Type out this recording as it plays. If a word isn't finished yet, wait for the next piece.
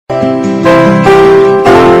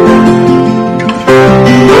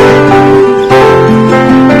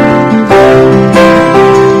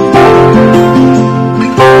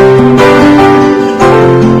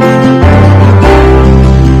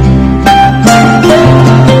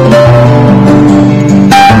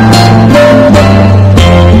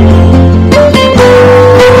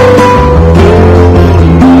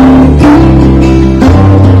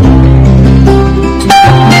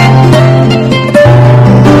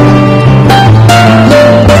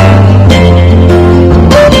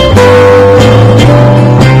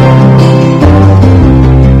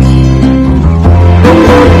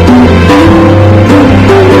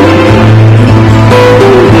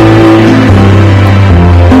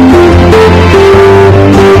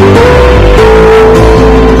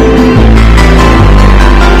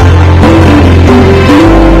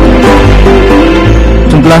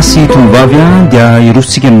sy tombavy dia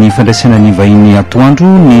irositsika amin'ny fandraisana ny vahiny atoandro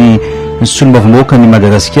ny solombavimoaka ny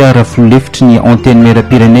Madagasikara fololefitry ny antenne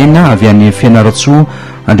mera-pirenena avy any Fianaratsoa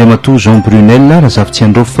Andriamatoa Jean Brunel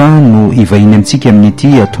RAZAFITSIANDRAOFA no ivahiny amintsika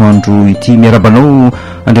amin'ity atoandro ity. Miarabanao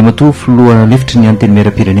Andriamatoa filoha lefitry ny antenne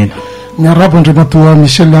mera-pirenena. Miaraba Andriamatoa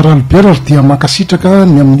Michel Albert ary dia mankasitraka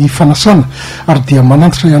ny amin'ny fanasana ary dia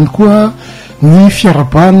manantitra ihany koa ny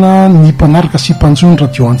fiarabana ny mpanaraka sy mpanjony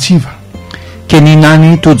radio Antsiva. Keny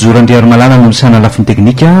nany tojorandriary malala no misana lafiny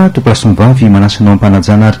teknika toplasombavy manasanao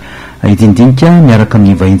ampanajana ary idindinika miaraka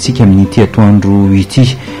amin'ny vahintsika amin'ity atoandro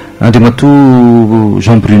ity. Andriamatoa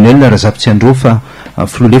Jean Brunel RAZAFITSIANDRAOFA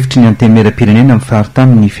filoha-lefitry ny antenne mera-pirenena amin'ny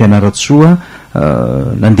faharitany ny Fianaratsoa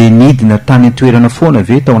nandeha nidina tany antoerana foana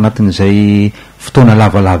ve tao anatin'izay fotoana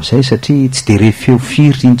lavalava zay satria tsy de re feo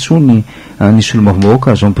firy intsony ny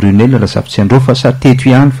solombavimoaka Jean Brunel RAZAFITSIANDRAOFA sa teto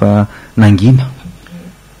ihany fa nangina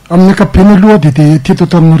amin'ny akapeny aloha de teto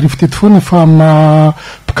Antananarivo teto foana fa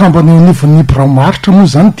mpikambana eo anivon'ny Bramaritra moa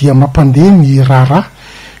zany dia mampandeha ny raharaha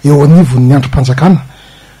eo anivon'ny androm-panjakana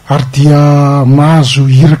ary dia mahazo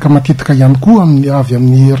hiraka matetika ihany koa avy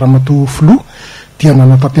amin'ny ramatoa filoha dia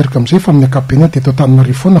nanatanteraka amin'izay fa amin'ny akapeny teto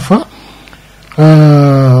Antananarivo foana fa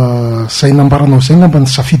zay nambaranao zay ngamba ny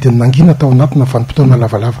safidiny nangina tao anatina vanim-potoana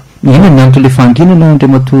lavalava. Ina ny antony le fanginana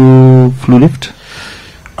Andriamatoa filoha lefitra?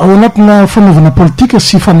 Ao anatina fanaovana politika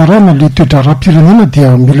sy fanarana le toe-dra-pirenena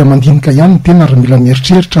dia mila mandinika ihany tena ary mila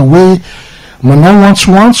mieritreritra hoe manao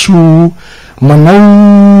antsoantso,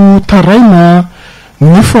 manao taraina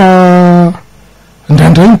nefa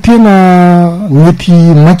indraindray ny tena mety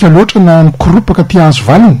mainka loatra na mikoropaka tia azo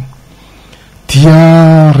valiny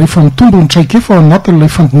dia rehefa mitombo ny traikefa ao anatin'ilay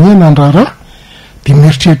fandiniana andraraha dia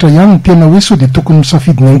mieritreritra ihany ny tena hoe sao dia tokony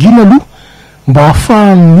misafidy ny angina aloha mba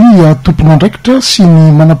hahafahan'ny tompona andraikitra sy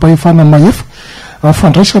ny manam-pahefana maefa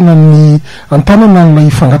fandraisana ny antanana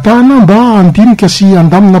n'ilay fangatahana mba andinika sy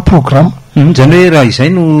andamina programa. Zany hoe raha izay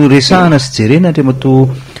no resahana sy jerena Andriamatoa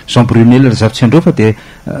Jean Brunel RAZAFITSIANDRAOFA dia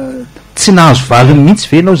tsy nahazo valiny mihitsy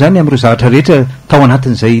ve ianao zany amin'ireo zavatra rehetra tao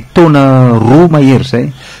anatin'izay taona roa mahery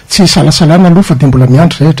zay? Tsy salasalana aloha fa dia mbola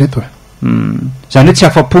miandry zay hatreto. Zany hoe tsy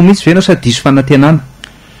afa-po mihitsy ve ianao sa diso fanantenana?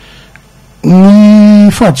 Ny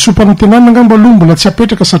fahadisom-panantenana angamba aloha mbola tsy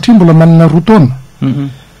apetraka satria mbola manana roa taona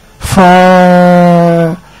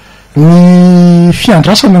fa ny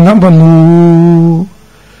fiandrasana angamba no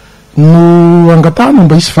angatahana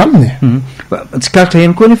mba hisy valiny. Tsikaritra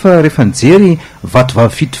ihany koa nefa rehefa nijery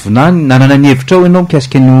vatovavy fitovinany nanana ny hevitra ao ianao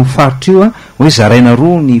mikasika ny faritra io hoe zaraina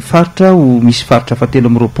roa ny faritra ho misy faritra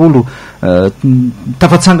 720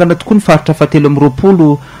 tafatsangana tokoa ny faritra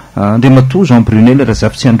 720 Andriamatoa Jean Brunel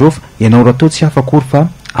RAZAFITSIANDRAOFA ianao raha tao tsy afakory fa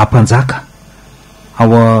ampanjaka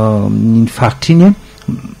ao amin'ny faritra iny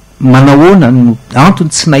manahoana antony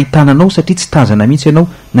tsy nahitananao satria tsy tazana mihitsy ianao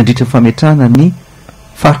nandritra ny fametrahana ny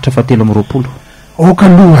faritra 720. Oka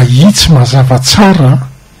aloha itsy mazava tsara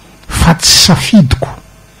fa tsy safidiko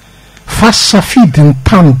fa safidy ny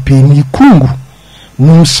tany be ny Kongo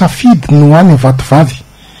no misafidy no any vatovavy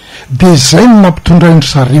de zay no nampitondraindry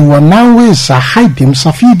zareo anao hoe zahay de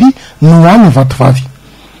misafidy no any vatovavy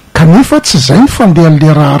kanefa tsy zay ny fandeha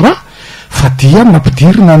le raharaha fa dia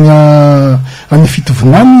nampidirina any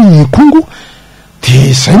fitovinany Kongo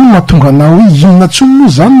de zay no mahatonga anao hoe inona tsony moa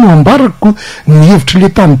zany no ambarako ny hevitry le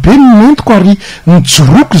tany be no mentiko ary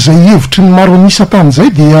nijoroko zay hevitry ny maro anisa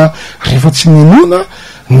tan'izay dia rehefa tsy nenona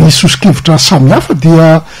ny sosokevitra samihafa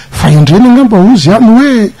dia fahendrena angamba ozy any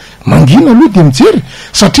hoe mangina aloha de mijery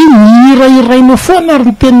satria mirairaina foana ary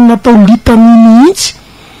ny tena natao litany mihitsy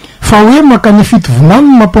fa hoe makany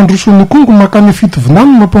fitovinany mampandrosony Kongo makany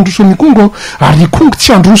fitovinany mampandrosony Kongo ary Kongo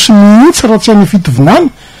tsy androso mihitsy raha tsy any fitovinany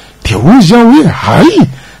de ozy aho hoe hay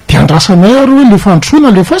de andrasanay ary hoe le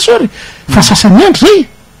fandrosona le fasory fa sasany andry zay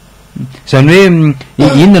zany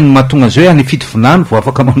hoe inona no mahatonga zao hoe any fitovinany vo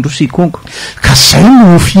afaka mandroso i Kongo ka zay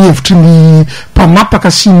no fihevitry ny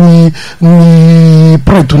mpanapaka sy ny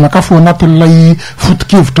praidonakafo anatin'ilay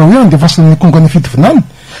fotokevitra hoe andevasana ny Kongo any fitovinany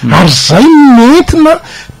ary zay nentina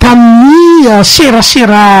tamin'ny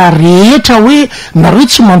serasera rehetra hoe nareo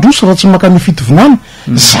tsy mandroso raha tsy makany fitovinany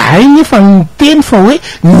zay nefa ny teny fa hoe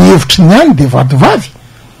ny hevitry ny any de vadivavy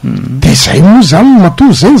de zay moa zany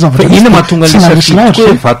mahatonga zay ny zavatra ina mahatonga lisafidiko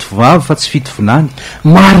hoe vatovavy fa tsy fitovinany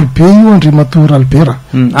maro be io Andriamatoa Albert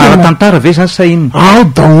ara-tantara ve zany sa inona ao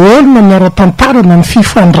daholona ny ara-tantara na ny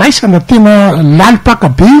fifandraisana tena lalipaka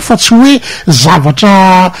be io fa tsy hoe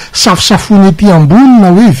zavatra safosafony ety ambony na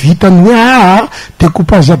hoe vitany hoe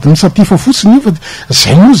découpage administratif fotsiny io fa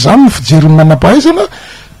zay moa zany ny fijeriny manam-pahaizana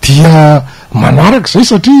dia manaraka zay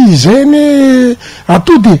satria izay ne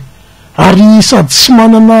atody ary sady tsy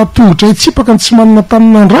manana tongotra itsipaka ny tsy manana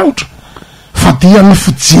tanina andrangotra fa dia ny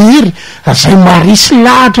fijery zay marisy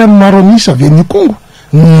lahatra ny maro anisa avy any kongo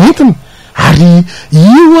nentina ary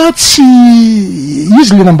io tsy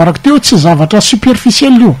izy le nambarako teo tsy zavatra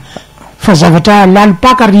superficiel io fa zavatra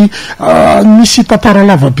lalipaka ary misy tantara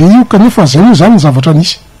lavabe io kanefa zay io zany ny zavatra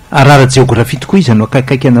nisy arara géographie tokoa izy anao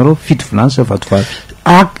akaikaiky anareo fito volana vatovavy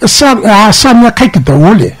samy akaiky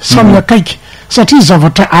daholy samy akaiky satria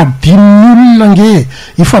zavatra adinin'olona nge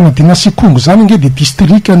ifanadina sy kongo zany nge de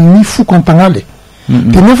districtny foko antagnale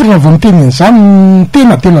de nefa raha vao miteniny zany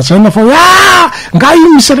tena zaina fa hoe nga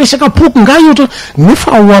io misy resaka poko nga io ohatra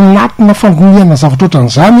nefa ao anatina fangoniana zavatra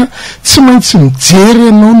ohatran'izany tsy maintsy mijery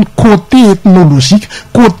anao ny côté ethnologique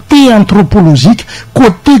côté anthropologique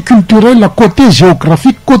côté culturel côté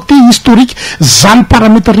géographique côté historique zany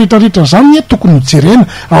paramètre rehetrarehetra zany tokony mijerena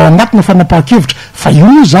ao anatina fanapahan-kevitra fa io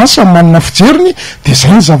moa zany samy manana fijeriny de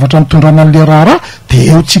zay ny zavatra mitondrana an'le raharaha de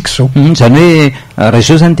eo tsika zao zany hoe raha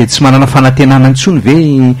zao zany de tsy manana fanantenana intsony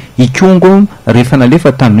ve ikongo rehefa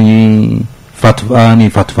nalefa tany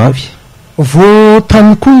vatovavy vo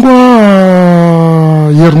tany kongo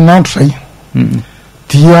herinandro zay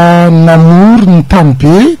dia namory ny tany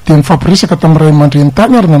be de mifampiresaka tamin'ny ray aman-dreny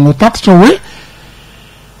tany ary nanao tatitra hoe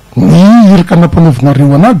ny iraka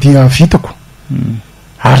nampanaovinareo ana dia vitako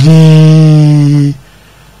ary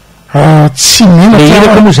tsy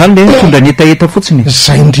menaka moa zany le tondra ny etaeta fotsiny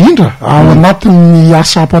zay indrindra ao anatin'ny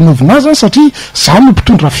asa ampanaovina azy zany satria za no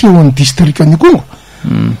mpitondra feon'ny district ny kongo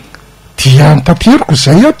dia nitateriko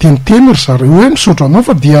zay a de niteny ry zareo hoe misotro anao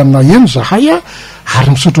fa dia na eno zahay a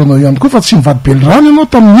ary misotro anao ihany koa fa tsy mivady belirano ianao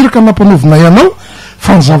tamin'ny iraka nampanaovina ianao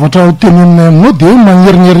fa ny zavatra hoteneninay aminao de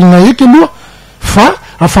magnerignerina eky aloha fa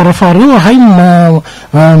afarafara eo ahay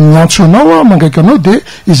miantso anao a mangaiky anao de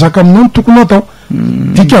izaka aminao ny tokony atao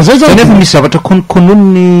dikan'zay zanefa misy zavatra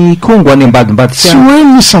konokonon'ny kongo any ambadimbadika tsy hoe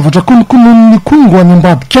misy zavatra konokonon'ny kongo any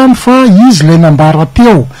ambadika any fa izy lay nambara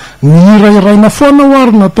teo ny irairaina foanao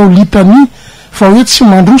ary natao litany fa hoe tsy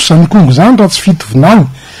mandrosa ny kongo zany raha tsy fitovinany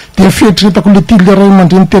de feritretako le tyle ray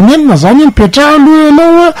mandreny tenenina zany mipetraha aloha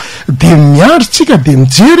ianao a de miandry tsika de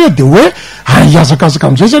mijery a de hoe iazakazaka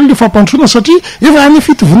am'izay zany le fampandrosona satria efa any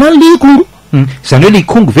fitovinany le kongo zany hoe le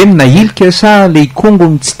kongo ve na ilika sa le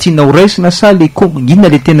kongo tsy tiana ho raisina sa le kongo inona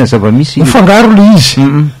le tena zava-misy mifangaro le izy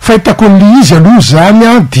fahitako an'le izy aloha zany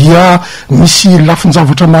a dia misy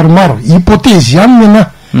lafinjavatra maromaro hypothèse aminy ana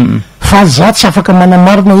fa za tsy afaka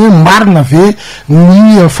manamarina hoe marina ve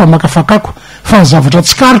ny famakafakako fa ny zavatra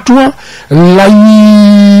tsy karitro a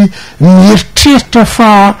lay mieritreritra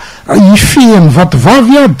fa ifehan'ny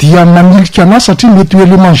vatovavy a dia manilika ana satria mety hoe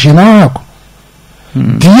élément gênant ako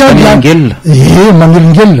dia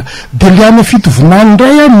manelingelina de le any fitovinany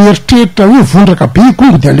ndray a mieritreritra hoe vondraka be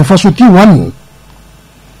kongo de alefa soti hoaniny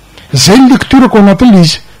zay ny lecturako anatin'le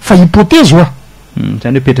izy fa hypothèse oa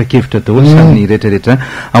zany hoe petrakevitra daholo sany rehetrarehetra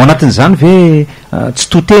ao anatin'izany ve tsy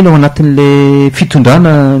totena ao anatin'le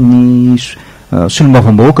fitondrana ny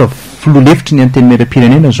solomavambahoaka filolevitry ny anteny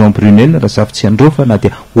mera-pirenena Jean Brunel RAZAFITSIANDRAOFA na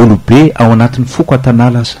dia olobe ao anatin'ny foko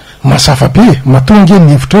an-tanàla aza mazava be matonga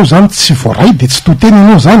ny hevitra ao zany tsy voaray de tsy totena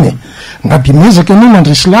ianao zany na de miezaka ianao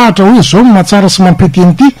mandresy lahatra hoe zao mahatsara sy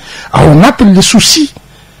mampeteny ty ao anatin'le souci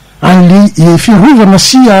an'le fiarovana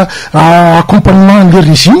sy accompagnement an'le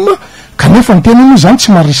régime kanefa ny tena moa zany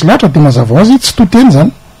tsy maharesy lahatra de mazava azy tsy toteny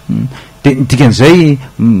zany de dikan'izay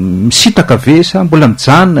misitaka ve sa mbola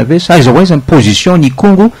mijanona ve sa aiza ho aiza ny position ny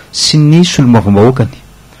kongo sy ny solomavambahoakany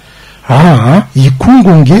i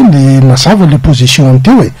kongo nge le mazava le position any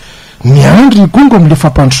teo e miandry i kongo am'le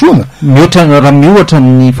fampandrosoana mihoatra raha mihoatra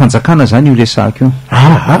ny fanjakana zany io resahako io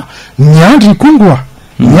miandry i kongo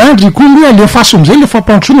miandry i kongo alefaso am'izay le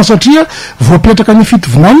fampandrosoana satria voapetraka ny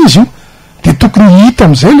fitovinany izy io de tokony hita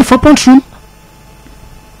am'izay le fampandrosoana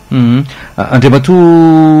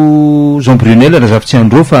Andriamato Jean Brunel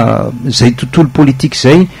RAZAFITSIANDRAOFA zay tontolo politique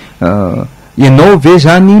zay ianao ve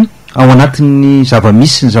zany ao anatin'ny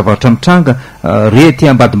zava-misy ny zavatra mitranga rety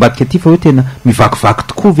ambadimbadika aty fa hoe tena mivakivaky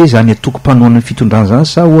tokoa ve zany atoko-panoana fitondrana zany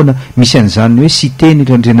sa hoana misy an'izany hoe siteny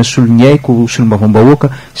irandrena solony aiko solomavambahoaka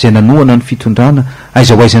zay nanoana ny fitondrana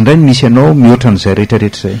aiza ho aiza indray ny misy anao mihoatra n'izay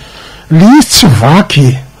rehetrarehetra zay le izy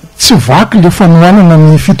tsy vaky le fanoanana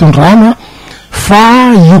ny fitondrana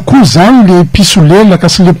fa io koa zany le pisolelaka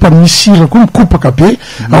sy le mpamisira koa mikopaka be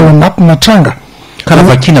ao anatina tranga karaha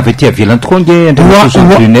vakina avy ty avelany tokoa nge Andriamato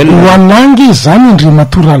ho anangy zany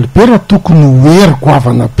andrimatoraly be raha tokony hoery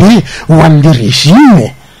goavana be ho an'le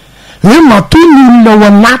régime hoe matoy ny olona ao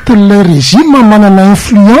anatin'le régime manana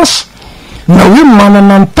influence na hoe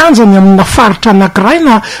manana ny tanjany amina faritra anankiray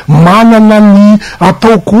na manana ny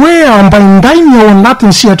ataoko hoe ambaindainy ao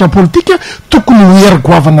anatiny sehatra politika tokony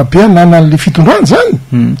hoeri-goavana be ananan'le fitondrana zany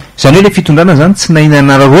zany hoe le fitondrana zany tsy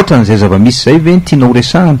nahinanararoatra n'izay zava-misy zay ve ny tiana ho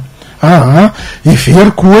resahana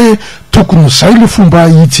everiko hoe tokony zay le fomba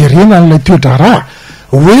hijerena n'lay toedra raha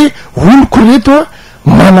hoe oloko reto a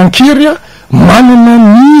manan-kery a manana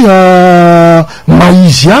ny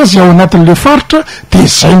maizy azy ao anatin'le faritra de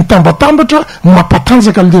zay mitambatambatra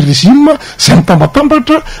mampatanjaka le rezima zay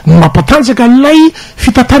mitambatambatra mampatanjaka lay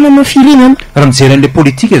fitantanana firenena raha mijery an'le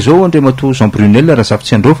politika zao andriamato Jean Brunel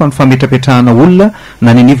RAZAFITSIANDRAOFA ny fametrapetrahana olona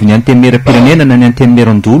na ninivo ny antenimera-pirenena na ny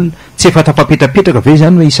antenimera-ndolona tsy efa tapapetrapetraka ve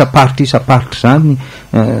zany hoe isaparitra zany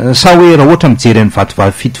sa hoe raha ohatra mijery an'ny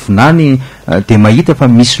vatovavy fitovinany de mahita fa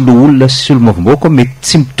misy lo olona sy olo-mavombaoka mety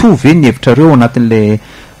tsy mitovy ve ny hevitrareo anatin'le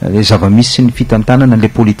zava-misy sy ny fitantanana le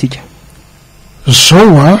politika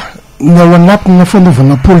zao ny ao anatina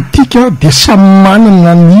fanaovana politika de samy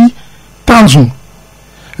manana ny tanjona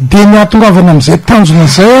de ny atongavana am'izay tanjona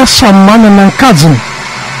zay samy manana ny kajiny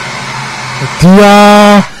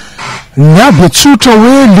dia ny aby tsotra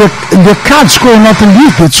hoe le kajiko ao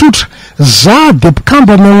anatin'le de tsotra za de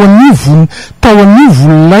mpikambana tao anivo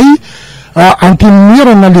lay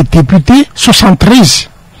antenimierana le député 73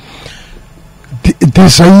 de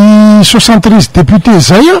zay 73 député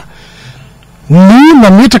zay ny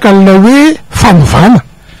nametraka n'lay hoe fanovana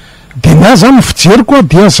de na zany fijeriko a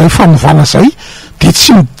dia zay fanovana zay de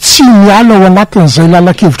tsy miala ao anatin'izay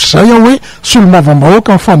lalakevitra zay hoe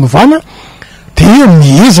solomavambahoaka ny fanovana de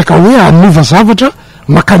miezaka hoe anova zavatra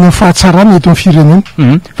makany amin'ny fahatsarana eto amin'ny firenena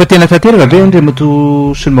fa tena tanteraka ve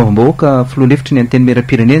andriamato solomavambahoaka filoalefitry ny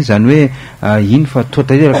antenimera-pirenena zany hoe iny fa toa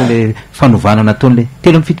tanteraka le fanovana nataon'le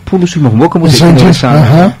telo amin'ny fitopolo solomavambahoaka moa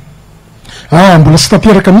mbola sy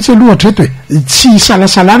tanteraka mihitsy aloha hatreto hoe tsy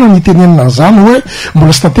salasalana ny tenenina zany hoe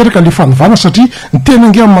mbola sy tanteraka le fanovana satria ny tena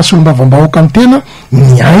nge amin'ny mahasolomavambahoaka ny tena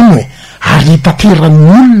miaino hoe ary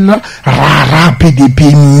tanteran'ny olona raha be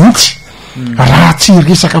dehibe mihitsy raha tsy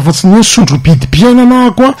resaka afa-tsiny hoe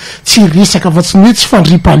sondro-bidipiainana koa tsy resaka afa-tsiny hoe tsy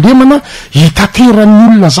fandripahalemana hitateran'ny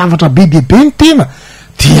olona zavatra be dehibe ny tena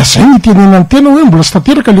dia zay nitenena ny tena hoe mbola sy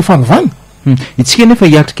tanteraka le fanovana itsika nefa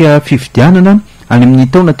hiatrika fividianana any amin'ny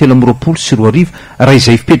taona 320 raha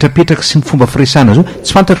izay fipetrapetraka sy ny fomba firesana zao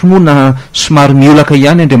tsy fantatro moa na somary miolaka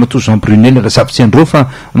ihany andriamato Jean Brunel RAZAFITSIANDRAOFA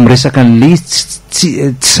miresaka an'le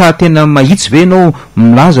tsy sa tena mahitsy ve anao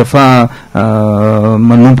milaza fa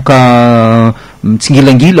manomboka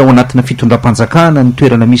mitsingilangila ao anatina fitondram-panjakana ny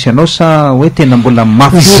toerana misy anao sa hoe tena mbola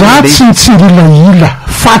mafy za tsy mitsingilangila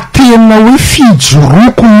fa tena hoe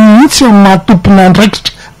fijoroko mihitsy amin'ny mahatompona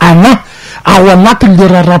andraikitra ao anatin'le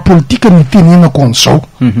raharaha politika ny tenenako an'izao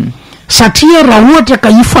satria raha ohatra ka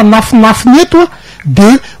ifanafinafiny eto de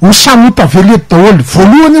ho samota velety daholo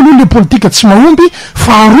voalohany aloha le politika tsy mahomby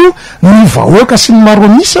faharoa ny vahoaka sy ny maro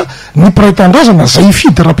anisa ny mpiray-tandrazana zay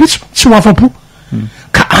ifidy rapitso tsy ho afa-po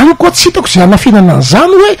ka any koa tsy hitako zay anafenana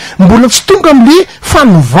an'izany hoe mbola tsy tonga am'le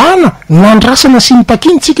fanovana nandrasana sy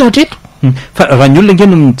nitakinitsika hatreto fa raha ny olona nge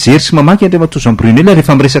no mijery sy mamaky andriamato Jean Brunel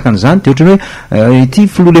rehefa miresaka an'izany de ohatrany hoe ity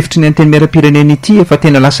filoalefitry ny antenimera-pirenena ity efa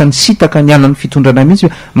tena lasa ny sitaka ny alany fitondrana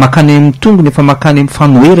mihitsy makany amin'ny tongony efa makany amin'ny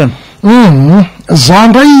fanoerana za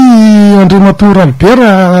ndray andriamato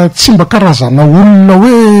Ralibera tsy mba karazana olona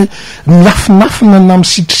hoe miafinafina na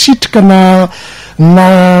misitrisitra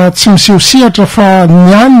na tsy misehosehatra fa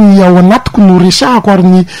ny any ao anatiko no resahako ary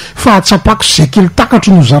ny fahatsapako zay kely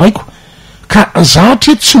takatro no zaraiko ka za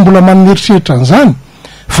hatreto tsy mbola maneritreritra an'izany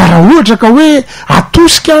fa raha ohatra ka hoe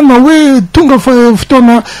atosika na hoe tonga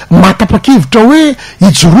fotoana matapa-kevitra hoe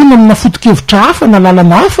hijoroana amina foto-kevitra hafa na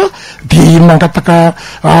lalana hafa de mangataka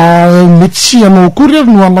mety sy anao akory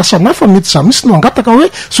ary no anasana hafa mety za misy no angataka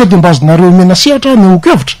hoe sao de mba azonareo mena sehatra ny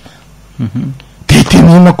okevitra de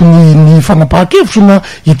itenenako ny fanapaha-kevitro na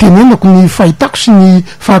itenenako ny fahitako sy ny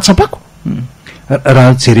fahatsapako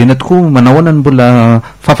raha jerena tokoa manahoana ny mbola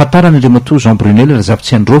fahafantarana andriamato Jean Brunel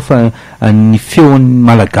RAZAFITSIANDRAOFA ny feon'ny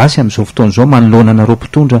malagasy am'izao fotoana zao manoloana nareo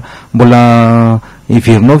mpitondra mbola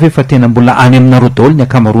heverinao ve fa tena mbola any aminareo daholo ny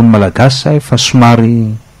akamaroany malagasy sa fa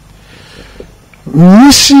somary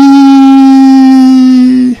misy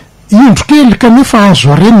indro kely kanefa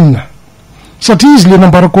azo arenina satria izy le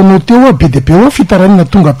nambarako anao teo be de be ao fitaranina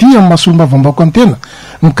tonga aty amin'ny mahasolomavambaoko any tena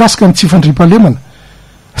mikasika ny tsy fandripahalemana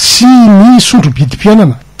sy ny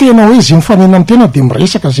sondro-bidim-piainana tena hoe zay mifanena amin'ny tena de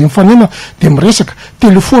miresaka zay mifanena de miresaka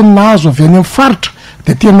telefônina azo avy any amin'ny faritra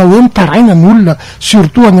de tena hoe mitaraina ny olona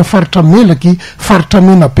surtout any amin'ny faritra melaky faritra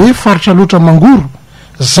mena be faritra loatra mangoro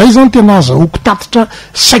zay zany tena azahoako tatitra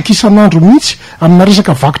saika isan'andro mihitsy amina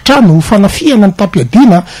resaka vakitrano fanafiana ny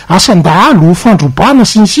tapiadina asan-dahalo fandrobana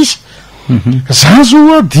sy ny sisa zany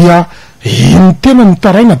zao dia ny tena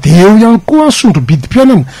nitaraina de eo ihany koa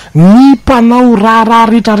sondro-bidim-piainana ny mpanao raha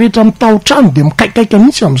rehetrarehetra mitahotrano de mikaikaika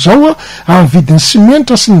mihitsy am'izao amin'ny vidin'ny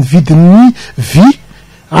simenitra sy ny vidin'ny vy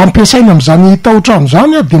ampiasaina am'izany tahotrano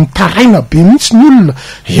zany de mitaraina be mihitsy ny olona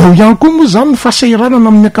eo ihany koa moa zany ny fahasahiranana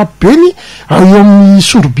amin'ny akapobeny eo amin'ny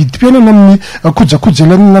sondro-bidim-piainana amin'ny kojakoja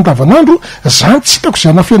ilaina andavanandro zany tsy hitako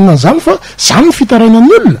zay anafenina zany fa zany ny fitarainany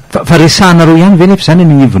olona fa resahanareo ihany ve nefa zany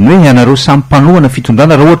ninivony hoe ianareo samy mpanohana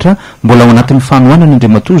fitondrana raha ohatra mbola ao anatin'ny fanohanana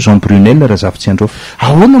andriamatoa Jean Brunel RAZAFITSIANDRAOFA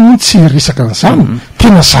ahoana moa tsy resaka n'izany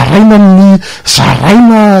tena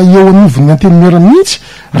zaraina eo anivon'ny antenimierana mihitsy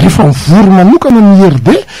rehefa mivory manokana ny RD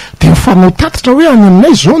de mifanao tatitra hoe any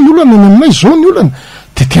aminay zao ny olana any aminay zao ny olana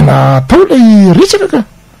de tena atao lay resaka ka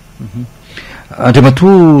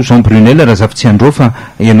andriamatoa Jean Brunel RAZAFITSIANDRAOFA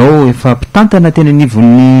ianao efa mpitantana teny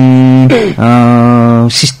anivon'ny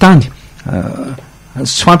sistany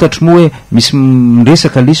tsy fantatro moa hoe misy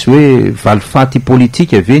miresaka lisy hoe valifaty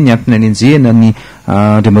politika ve ny antony any anjehana ny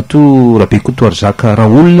andriamatoa Rabekoto Arzaka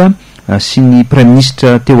Raolona sy ny prime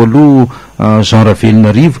ministre teo aloha Jean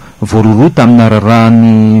Ravelinarivo voarorota amin'ny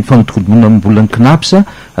ararahany fanodikodinona mbolany knapsa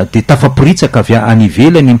de tafaporitsaka avy any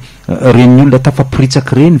ivelany reny olona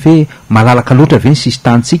tafaporitsaka reny ve malalaka loatra ve ny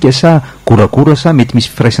sistantsika sa goragora sa mety misy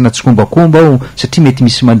firaisana tsikombakomba ao satria mety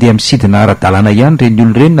misy mandeha misidina ara-dalàna ihany reny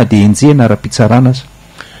olo reny na de enjehana ara-pitsarana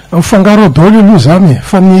sa mifangaro daoly aloha zany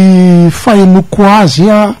fa ny fahenoko azy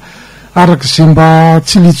arak'izay mba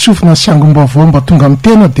tsy litsofina sy angom-baovao mba tonga amin'ny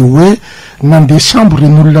tena de hoe nandeha sambo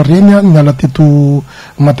reny olona reny niala teto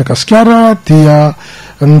Madagasikara dia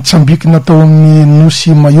nitsambikina tao amin'ny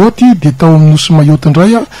nosy Mayotte de tao amin'ny nosy Mayotte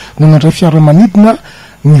indray no nandray fiaramanidina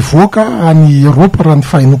nivoaka any Eropa raha ny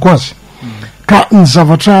fahenoko azy ka ny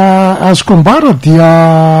zavatra azoko ambara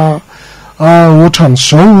dia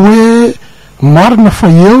ohatran'izao hoe marina fa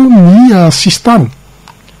eo ny sistany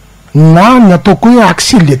na ny ataoko hoe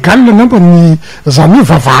accès légal namba ny zany hoe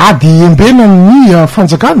vavahady embena ny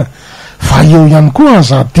fanjakana fa eo ihany koa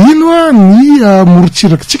azadino ny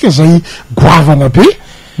morotsirakitsika zay goavana be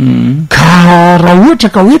ka raha ohatra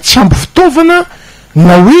ka hoe tsy ampy fitaovana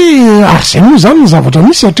na hoe ary zay moa zany ny zavatra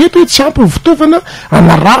misy hatreto hoe tsy ampy fitaovana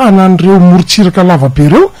anarahana an'ireo morotsiraka lavabe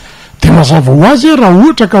reo de mazava ho azy raha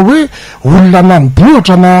ohatra ka hoe olona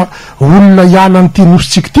nanibohatra na olona hiala n'ity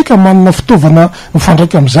nositsiktika manana fitaovana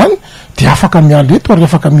mifandraika am'izany de afaka miala eto ary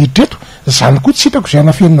afaka miditra eto zany koa tsy hitako zay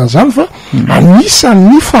anafenina zany fa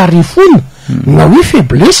anisan'ny faharefona na hoe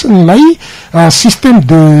faiblesse n'lay système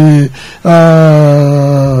de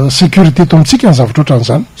sécurité eto amintsika ny zavatra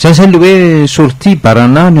ohatran'izany zany le hoe sortie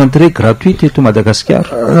barana ny entrée gratuite eto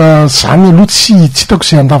Madagasikara zany aloha tsy hitako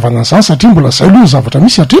zay andavana an'izany satria mbola zay aloha ny zavatra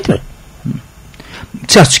misy hatreto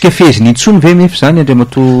tsy azotsika fehezina intsony ve mefa zany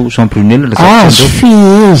andriamatoa Jean Brunel azo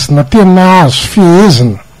fehezina tena azo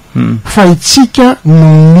fehezina fa itsika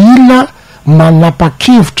no mila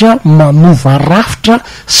manapa-kevitra manova rafitra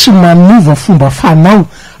sy manova fomba fanao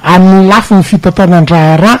amin'ny lafiny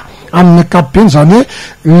fitantanandraharaha amin'ny ankapobeny zany hoe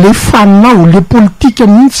le fanao le politika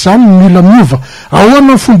mihitsy zany mila miova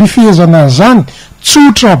ahoana ny fomba ifehezana an'izany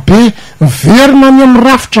tsotra be miverina ny amin'ny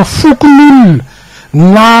rafitra fokon'olona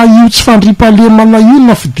na io tsy fandrimpalemana io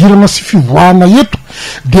na fidirana sy fivoahana eto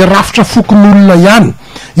de rafitra fokon'olona ihany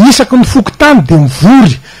isaky ny fokotany de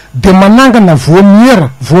mivory de manangana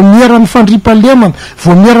voamiera ny fandrimpalemana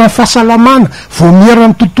voamiera ny fahasalamana voamiera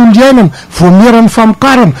ny tontolo iainana voamiera ny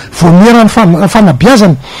famokarana voamiera ny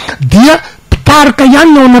fanabiazana dia pitarika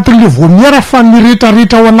ihany ao anatin'le voamiera fa ny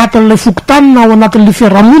rehetrarehetra ao anatin'lay fokotany na ao anatin'le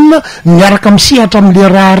fiarahamonina miaraka misehatra amin'le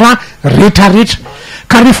raharaha rehetrarehetra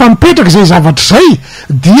ka rehefa mipetraka zay zavatra zay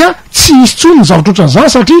dia tsy isy tsony ny zavatra ohatran'izany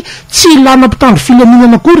satria tsy ilana mpitandro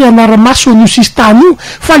filaminana kory anara-maso an'io sistany io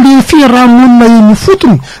fa le fiarahamonina eny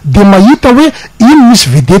fotony de mahita hoe ino misy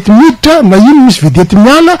vedety miditra na ino misy vedety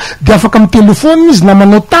miala de afaka amin'ny telefona izy na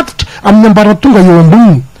manao tatitra amin'ny ambaratonga eo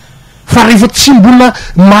amboniny fa rehefa tsy mbola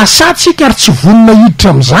mahasatsika ary tsy vonina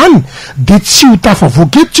hiditra am'izany de tsy ho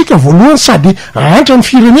tafavoaketotsika voalohany sady antra ny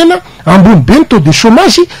firenena ambony be ny taux de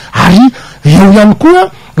chômage ary eo ihany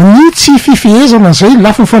koa ny tsy fifehezana zay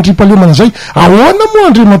lafi ny fandrimpalemana zay ahoana moa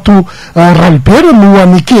andriamatoa Ralbert no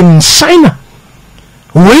aneken'ny saina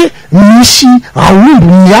hoe misy aomby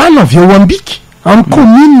miala avy ao ambiky amin'ny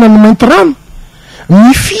commune ny Maintirano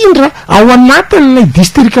mifindra ao anatin'ilay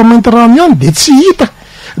distrika Maintirano ihany de tsy hita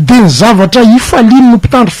de ny zavatra ifaliny no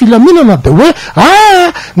mpitandro filaminana de hoe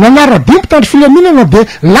nanara-dy mpitandro filaminana de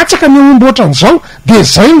latsaka ny aomby ohatran'izao de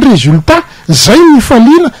zay ny résultat zay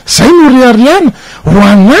nifaliana zay no reariana ho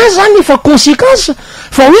ana zany efa conséquence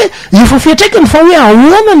fa hoe efa fiatraikany fa hoe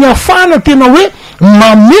ahoana ny afahana tena hoe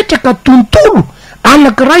mametraka tontolo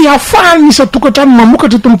anankiray afahany misy atokantrano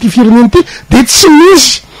mamokatra eto am'ty firenena ty de tsy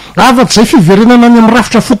misy afaty zay fiverenana any am'ny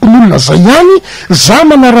rafitra fokon'olona zay ihany za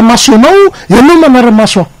manara-maso anao ianao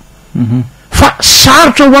manara-maso aho fa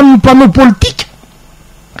sarotra ho an'ny mpanao politika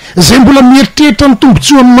zay mbola mieritreritra ny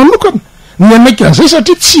tombotsoany manokana ny anaiky an'izay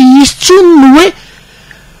satria tsy isy tsony ny hoe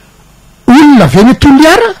olona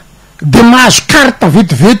venetoliara de mahazo karta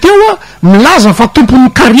vetivety eo a milaza fa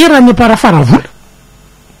tompon'ny kariera any amparafara-vola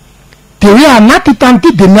de hoe anaty tany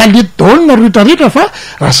ty de mialety daholona rehetrarehetra fa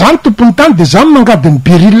raha zany tompon'ny tany de zany mangadiny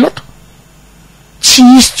berilina ato tsy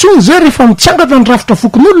isy tsony zay rehefa mitsangatra ny rafitra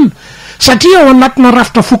fokon'olona satria ao anatina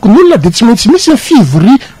rafitra fokon'olona de tsy maintsy misy ny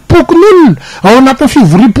fivory pokon'olona ao anatin'ny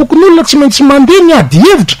fivoriam-pokon'olona tsy maintsy mandeha ny ady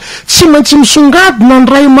hevitra tsy maintsy misongadina ny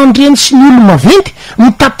ray aman-dreny sy ny olo maventy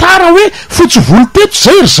mitantara hoe fotsy volo-teto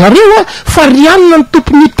zay ry zareo a fa rianina ny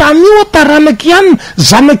tompony tany io a taranaky ianina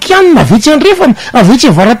zanaky ianina avetsy andrefana avetsy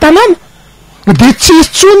avaran-tanàna de tsy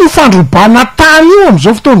isy tsony fandrobana tany io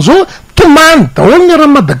am'izao fotoana zao tomany daholo ny raha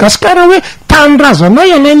madagasikara hoe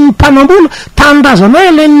tanindrazanay alain'ny mpanambola tanindrazanay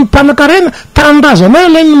alain'ny mpanan-karena tanindrazanay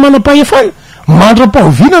alain'ny manam-pahefana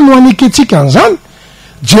mandra-pahoviana no aneketsika an'izany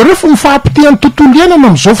jereo fo mifahampitian'ny tontolo iainana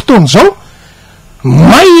am'izao fotoana zao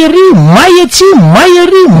may ery may etsy may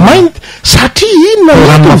ery mainty satria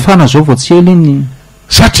inona mafana zao vao tsy ely iny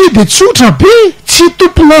satria de tsotra be tsy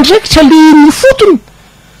tompona andraikitra le ny fotony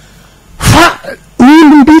fa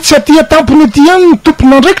olombitsy aty tampony aty ihany ny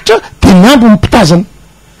tompona andraikitra de miambo mipitazana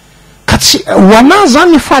ka tsy ho ana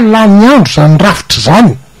zany efa lany andro zany rafitra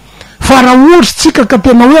zany fa raha ohatry tsika ka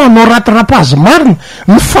tena hoe anao ratirapazy marina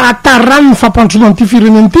ny fahatarany ny fampandrona an'ity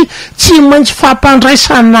firenena ity tsy maintsy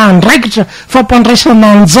fampandraisana andraikitra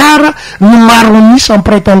fampandraisana anjara ny maro misy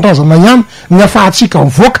ampiray tandrazana ihany ny afahatsika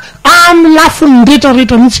mivoaka amy lafiny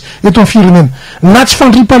rehetrarehetra mihitsy eto amin'ny firenena na tsy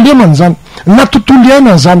fandripalemany zany na tontolo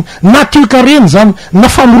iainany zany na tiokareny zany na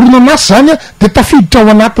famoronana asy zany a de tafiditra ao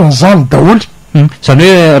anatin' zany daholy zany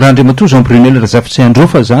hoe raha andriamatoa Jean Brunel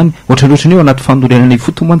RAZAFITSIANDRAOFA zany ohatraohatrany hoe anaty fanorenana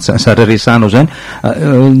foto mantsy sara resanao zany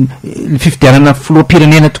fifidianana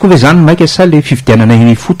filoam-pirenena tokoa ve zany maika sa le fifidianana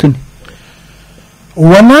iny fotony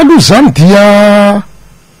ho ana aloha zany dia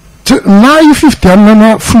na io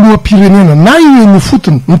fifidianana filoam-pirenena na io eny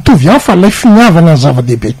fotony mitovy ihany fa lay finiavana ny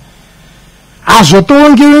zava-dehibe azo atao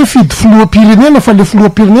ange hoe mifidy filoam-pirenena fa le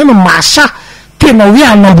filoam-pirenena masa tena hoe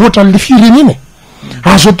anamboatra le firenena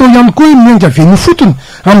azo atao ihany koa miainga aveny fotony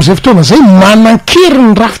am'izay fotoana zay manan-kery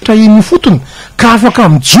ny rafitra eny fotony ka afaka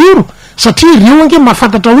mijoro satria ireo ange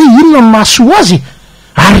mahafantatra hoe inona ny mahasoa azy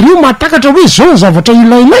ary io mahatakatra hoe zao ny zavatra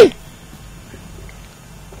ilainay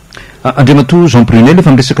andriamatoa Jean Brunel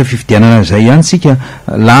efa miresaka fifidianana zay ihany tsika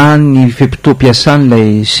la ny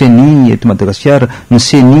fepito-piasan'lay CENI eto Madagasikara ny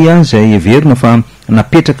CENI a zay everina fa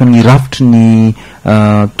napetraka ny rafitry ny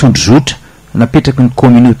tondrozotra napetraky ny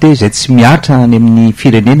communauté zay tsy miatra any amin'ny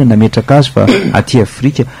firenena nametraka azy fa aty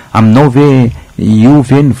Afrika aminao ve io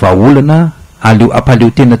ve ny vahaolana ampaleo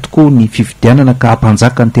tena tokoa ny fifidianana ka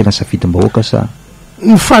ampanjaka ny tena safidim-bahoaka sa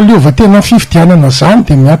ny fahaleova tena ny fifidianana zany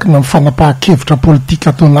de miankina amin'ny fanapahan-kevitra politika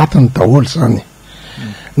atao anatiny daholo zany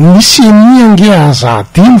ny CENI ange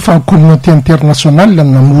azadiny fa ny communauté internationale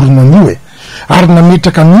namorona an'io e ary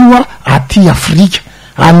nametraka an'io a aty Afrika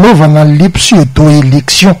anaovana le pseudo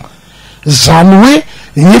élection zany hoe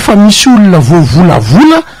efa misy olona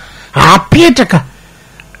voavolavola apetraka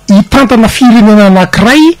hitantana firenena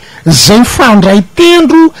anankiray zay mifandray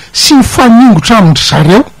tendro sy mifaniongotra amindry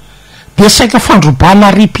zareo de saika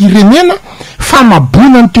fandrobana re-pirenena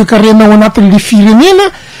famabona ny toekarena ao anatin'le firenena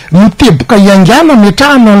miteboka iangana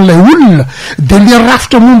metrahana an'ilay olona de le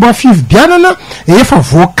rafitra momba fividianana efa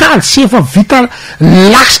voakaly sy efa vita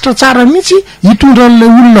lasitra tsara mihitsy hitondra an'ilay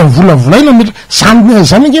olona mivolavolaina metra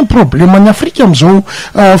zany ange problema ny Afrika am'izao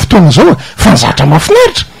fotoana zao fa nizatra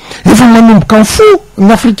mahafinaritra efa manomboka ny fo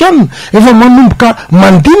ny afrikanina efa manomboka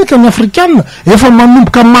mandinika ny afrikanina efa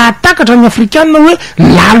manomboka mahatakatra ny afrikanina hoe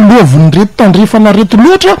laloviny reto tandrefana reto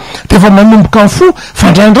loatra de efa manomboka ny fo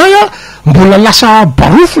fandraindray a mbola lasa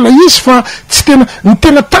barofo la izy fa tsy tena ny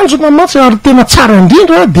tena tanjona matsy ary tena tsara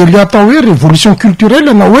indrindra de le atao hoe révolution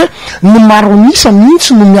culturelle na hoe ny maronisa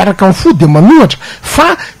mihitsy no miaraka ny fo de manohatra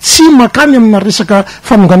fa tsy makany amina resaka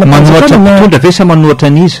fanonganam-panjakana ve sa manohatra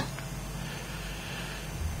an'izy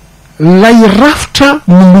lay rafitra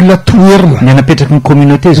no mila toerina ny napetraky ny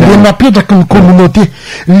communauté zany le napetraky ny communauté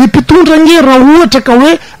le mpitondra nge raha ohatra ka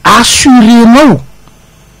hoe assurenao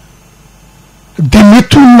de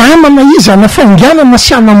mety ho namana izy anafainganana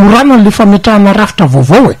sy anamorana le fametrahana rafitra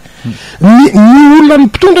vaovao e ny olona ny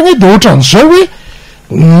mpitondrana de ohatran'izao hoe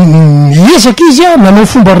ezaka izy a nanao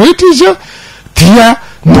fomba rehetra izy a dia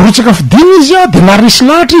nirotsaka fidina izy a de naresy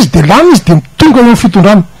lahatra izy de lany izy de mitonga eo amin'ny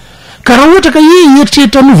fitondrana ka raha ohatra ka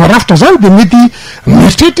eritreritra nova rafitra zany de mety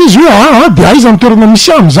mieritreritra izy hoe de aiza mitoerana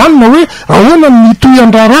misy am'zany na hoe ahoana mitoy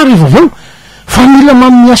andraraha rehefa aveo fa mila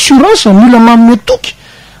manome assurance mila manome toky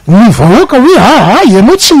ny vahoaka hoe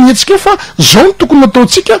ianao tsy mihetsika fa zao ny tokony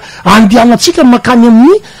ataotsika andeanatsika makany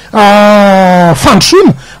amin'ny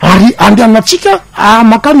fandrosoana ary andeanatsika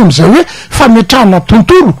makany am'izay hoe fametrahana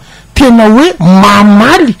tontolo tena hoe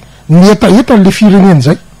mamaly ny etaeta n'le firenena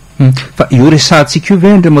zay fa io resahantsika io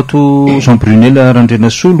ve ndre mato Jean Brunel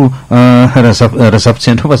Randrenasolo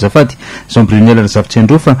RAZAFITSIANDRAOFA azafady Jean Brunel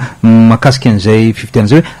RAZAFITSIANDRAOFA makasika an'izay fividiana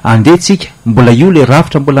zay hoe andetsika mbola io le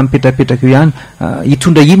rafitra mbola mipetrapetraka io ihany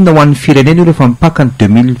hitondra inona ho an'ny firenena io rehefa mipaka ny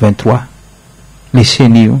 2023 le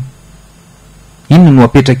seny io inona no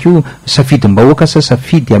apetraka io safidy-mbahoaka sa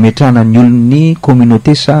safidy ametrahana ny olon'ny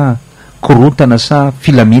communauté sa korontana sa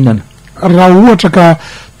filaminana raha ohatra ka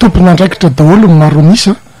tompona andraikitra daholo ny maro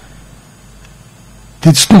anisa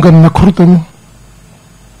de tsy tonga ny nakorotana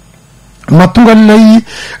io mahatonga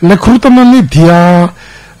lay korotana ane dia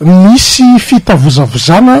misy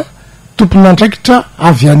fitavozavozana tompona andraikitra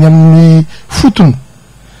avy any amin'ny fotony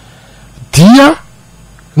dia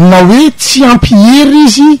na hoe tsy ampiery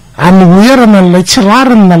izy anoerana n'lay tsy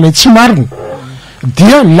rariny na lay tsy mariny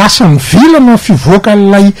dia lasa mivilana fivoaka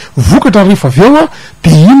n'lay vokatra rehefa aveo a de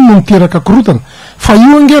ino no miteraka korotana fa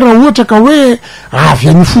io ange raha ohatra ka hoe avy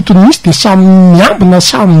any fotony misy de samy miambina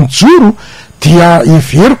samy mijoro dia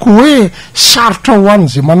everiko hoe sarotra ho any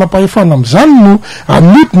zay manam-pahefana am'zany no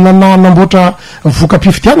amidina na anamboatra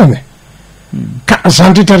voka-pifidianana ka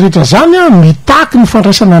zany rehetrarehetra zany a mitaky ny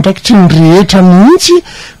fandraisana andraikitry ny rehetra mihitsy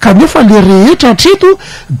kanefa le rehetra hatreto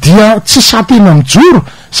dia tsy satena mijoro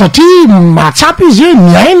satria mahatsapy izy hoe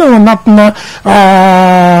miaina ao anatina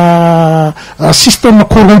système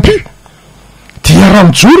corrompu dia raha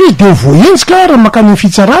mijoro izy de voenjika raha makany amin'ny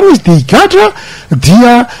fitsarana izy de higatra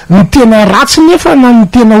dia ny tena ratsy nefa na ny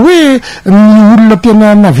tena hoe ny olona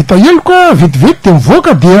tena navita heloka vetivety de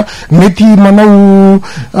mivoaka dia mety manao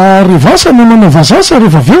revansa na manao vazansa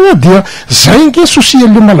rehefa aveo dia zay nge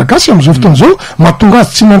sosian'le malagasy am'izao fotoan'izao mahatonga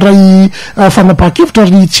azy tsy mandray fanapahan-kevitra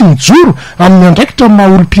ry tsy mijoro amin'ny andraikitra maha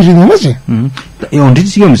olo-pirenena azy eo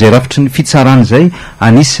andritsika am'izay rafitry ny fitsarana zay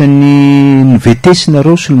anisan'ny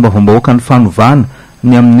nyvetesinareo sy ny mbavam-bahoaka ny fanovana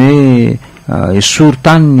ny amin'ny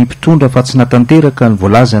esorotany ny mpitondra fa tsy natanteraka ny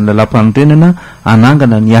voalaza ny lalam-panorenana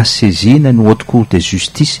anangana ny asezina ny haute cour de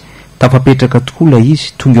justice tafapetraka tokoa la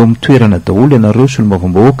izy tonga eo amin'ny toerana daholo ianareo sy ny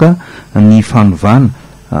mbavam-bahoaka ny fanovana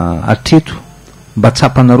atreto mba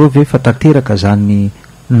tsapanareo ve fa tanteraka zany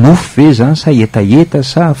nofo ve zany sa etaeta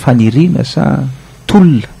sa fanirina sa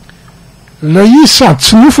tolona la izy sady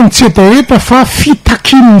tsy nofo ny tsy etaeta fa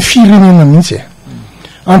fitakiny ny firenena mihitsy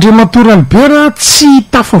Andriamatora Albera tsy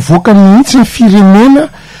tafavoaka mihitsy ny firenena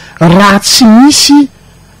raha tsy misy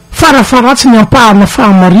farafaratsy ny ampahana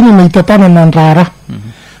fahamarinana hitatanana andraraha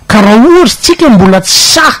ka raha ohatra tsika mbola tsy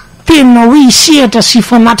sa tena hoe isehatra sy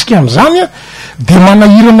fanatrika am'izany a de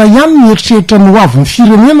manahirana ihany ny eritreritra ny hoavy ny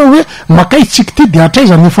firenena hoe makay tsika ty de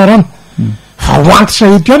hatraizany efarany fa hoantitra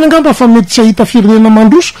eto ihany angamba fa mety tsy ahita firenena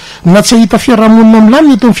mandroso na tsy ahita fiarahamonina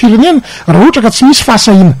milany eto amin'ny firenena raha ohatra ka tsy misy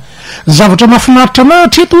fahasahina zavatra mahafinaritra ana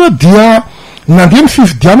hatreto a dia nandeha ny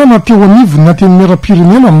fifidianana teo anivo na teny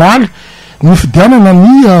mera-pirenena maly ny fidianana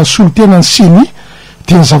ny solotenany seny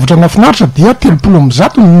dia ny zavatra nafinaritra dia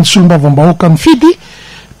 30 ny solom-bavam-bahoaka ny fidy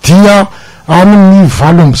dia amin'ny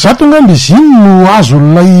 20 ngamba izy iny no azo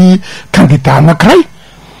lay kandida anankiray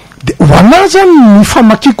de ho ana zany ny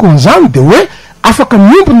famakiko an'izany de hoe afaka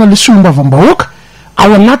miombona le solom-bavam-bahoaka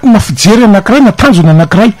ao anatina fijery anankiray na tanjona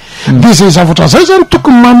anankiray de zay zavatra zay zany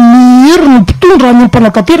tokony mamery ny mpitondra any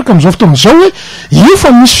ampanakateraka am'izao fotoan'izao hoe io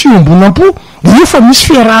fa misy fiombonam-po io fa misy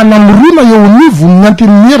fiarahana mirona eo anivony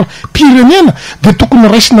antenimera pirenena de tokony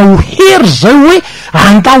raisina ho hery zay hoe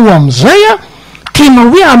andao am'izay a tena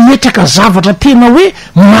hoe ametraka zavatra tena hoe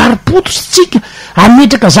maripototsy tsika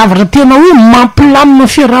ametraka zavatra tena hoe mampilamina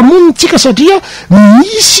fiarahamonina tsika satria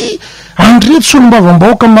misy andreto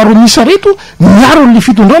solom-bavam-bahoaka maro misa reto miaro an'le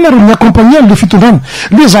fitondrana ary miakompagnie an'le fitondrana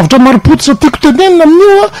le zavatra maripototra tiako tenenina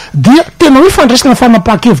amin'io a dia tena hoe fandraisana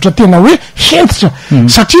fanapahan-kevitra tena hoe hentitra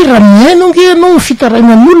satria raha miaino nge ianao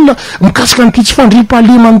fitarainan'olona mikasika n'ity tsy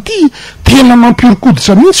fandriam-pahalemanyity tena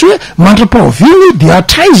mampirikoditra mihitsy hoe mandra-pahoviny io de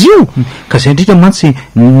atraizy io ka zay indrindra mantsy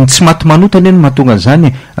tsy maty manotana eny mahatonga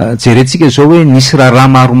an'izany jerentsika zao hoe nisy raha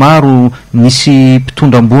maromaro misy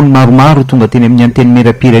mpitondra ambony maromaro tonga teny amin'ny anteny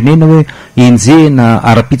mera-pirenena hoe enjehana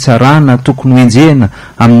ara-pitsarana tokony enjehana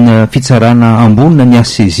amin'ny fitsarana ambonina ny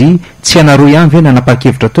ACJ tsy anareo ihany ve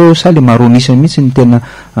nanapa-kevitra tao sa le maro nisany mihitsy ny tena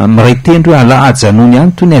miray tendro hoe ajanony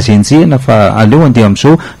ihany toy ny azy enjehana fa aleo andeha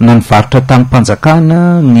amin'izao na nivarotra tany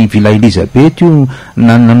mpanjakana ny Villa Elisabeth io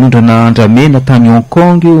na nanondrana andramena tany Hong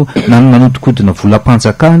Kong io na nanodikodina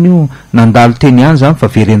volam-panjakana io nandalo teny ihany zany fa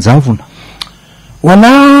very anjavona.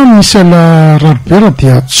 Hoana misy la Ralbera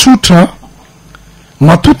dia tsotra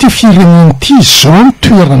matoty fireneny ty zao ny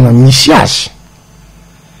toerana misy azy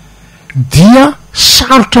dia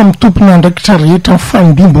sarotra mitompona andraikitra rehetra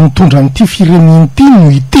mifandimbo mitondra an'ity fireneny ty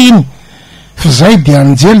no iteny fa zay de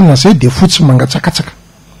anjelina zay de fotsy mangatsakatsaka.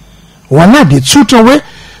 Hoana de tsotra hoe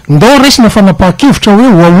ndao resina fanapa-kevitra hoe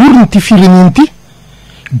hoaoriny ty fireneny ty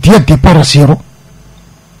dia départ zéro.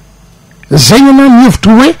 Zay ana ny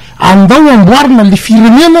hevitro hoe andao amboarina le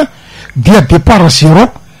firenena dia départ zéro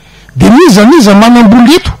de niza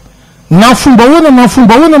manamboly eto na fomba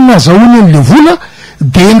hoana nazahoany an'le vola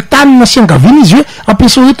de entanina sy angavina izy hoe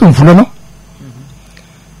ampiasao eto ny volanao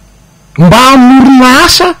mba amorona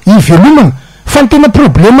asa ivelomana fa ny tena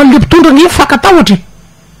problema le mpitondra nge fakatahotra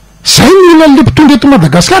zay ny olona le mpitondra eto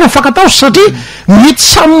Madagasikara fakatahotra satria mety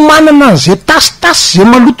samy manana zay tasitasy zay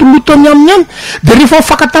malotoloto any aminy any de rehefa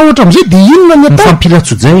fakatahotra am'izay de inona ny atao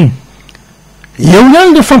fampilatsojay eo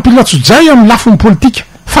ihany le fampilatsojay amin'ny lafiny politika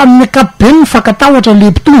fa amin'ny ankapobeny fakatahotra le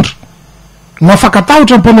mpitondra na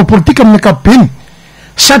fakatahotra mpanao politika amin'ny ankapobeny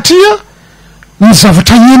satria ny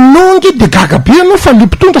zavatra eninao nge de gagabe anao fa le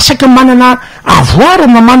mpitondra saika manana avoara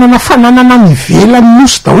na manana fananana mivelany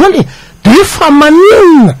nosy daholy de fa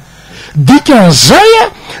maninona dikan'izay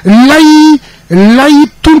lay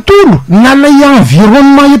tontolo na lay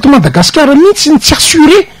environnement eto Madagasikara mihitsy ny tsy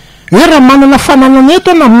assuré hoe raha manana fananana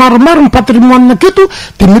eto na maromaro ny patrimoine aketo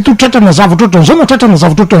de mety ho tratrana zavatra ohatran'izao na tratrana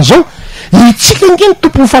zavatra ohatran'izao itsika nge ny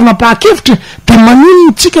tompo fanapa-kevitra de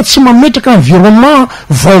maninona tsika tsy mametraka environnement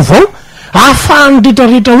vaovao ahafahany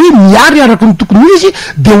rehetrarehetra hoe miary araky ny tokony izy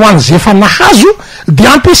de ho an'izay efa nahazo de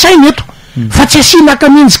ampiasainy eto fa tsy asina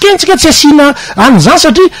kaminjikensika tsy asina an'izany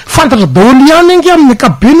satria fantatra daholo ihany ange amin'ny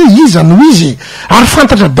ankapobeny iza no izy ary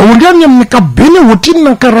fantatra daholo ihany amin'ny ankapobeny ohatrinona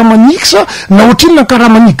ny karamanixa na ohatrinona ny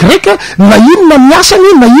karamani greka na inona miasany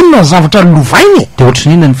na inona ny zavatra lovainy de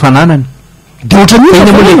ohatrin'inona ny fananany de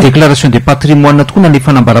ohatran'inona le déclaration de patrimoine tokoa na le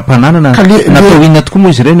fanambaram-pananana natao inona tokoa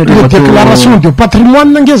moa izy ireny le déclaration de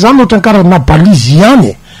patrimoine nge zany ohatra ny karana balizy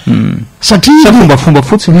ihany satria fombafomba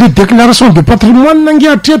fotsiny le déclaration de patrimoine nge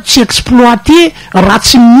hatreto tsy exploité raha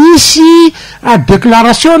tsy misy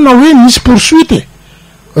déclaration na hoe misy poursuite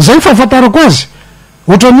zay fahafantarako azy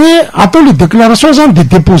ohatrany hoe atao le déclaration zany de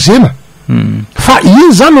déposena fa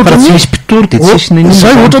iny zany ohatry misy mpitory de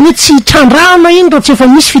zay ohatrany hoe tsy trandrahana iny raha tsy efa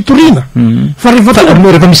misy fitoriana fa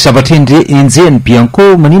rehefa misy zavatra enjehany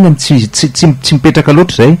bianco maninona tsy mipetraka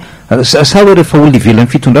loatra zay sa hoe rehefa olona ivelan'ny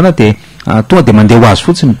fitondrana de tonga de mandeha ho azy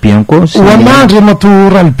fotsiny bianco hoan'andry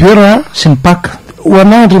matoralibera sy ny paka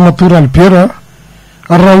hoan'andry matoralibera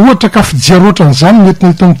raha ohatra ka fijery ohatran'izany mety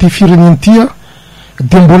neto am'ty fireneny tya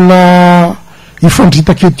de mbola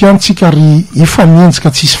ifandritaka eto ihany tsika ary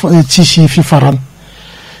ifamienjika tsisy fifarana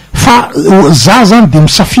fa za zany de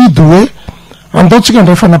misafidy hoe andaotsika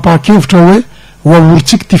ndray fanapa-kevitra hoe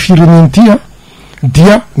hoaoritsika ty fireneny tya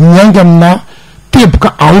dia miainga amina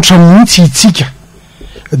teboka aotra mihitsy itsika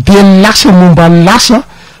de lasa momba lasa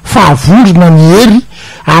fa avondrona ny hery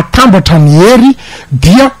atambatra ny hery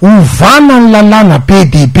dia ovana ny lalàna be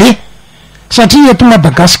debe satria eto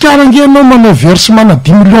Madagasikara nge anao manao versement na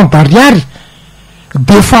 10 millions d'ariary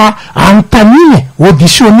de fa antaniny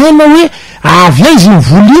auditionnena hoe avy aizy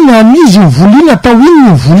mivolina anizy mivolina atao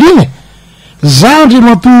iny mivolina za ndre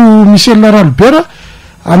mato Michel Laralbera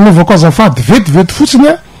anaovako azafady vetivety fotsiny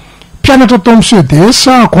a mpianatra atao amin'ny CEDS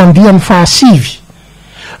ako andihan'ny fahasivy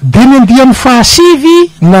de ny andihan'ny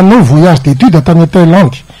fahasivy nanao voyage d'étude tany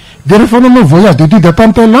Thaïlande de rehefa nanao voyage d'étude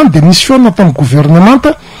tany Thaïlande de misy fiona tamin'ny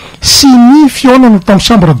gouvernemanta sy ny fionana tamin'ny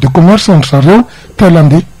chambre de commerce ny zareo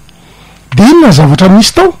thaïlandais de inona zavatra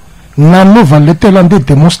misy tao nanaovan'le thaïlandais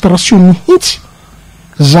démonstration mihitsy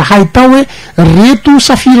zahay tao hoe reto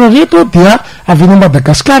safira reto dia avy any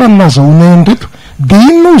Madagasikara nazahoana eny reto de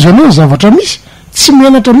inona zany hoe zavatra misy tsy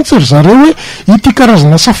mianatra mihitsy ry zareo hoe ity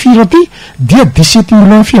karazana safira ty dia 17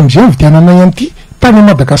 millions fiam'izay vidianana ihany ty tany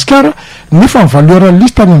Madagasikara nefa ny valeur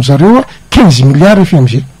liste tany am'zareo 15 milliards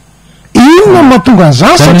fiam'izay inona mahatonga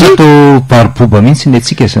an'izany satria atao varoboba mihitsy ny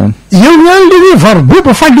atsika zany eo ihany le hoe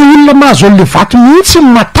varoboba fa le olona mahazo an'le vato mihitsy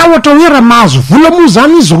matahotra hoe raha mahazo vola moa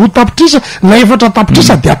zany izy roa tapitrisa na efatra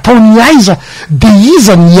tapitrisa de ataony aiza de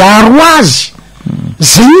iza miaro azy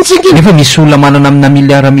zay mihitsy nefa misy olona manana amina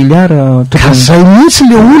miliara ka zay mihitsy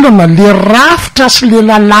le olana le rafitra sy le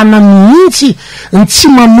lalàna mihitsy ny tsy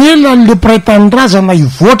mamela le praitanindrazana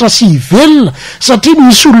ivoatra sy ivelona satria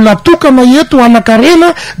misy olona tokana eto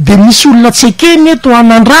anakarena de misy olona tsekeny eto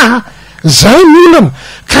anandraha zay ny olana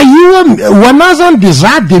ka io ho ana zany de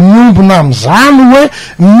za de miombona am'zany hoe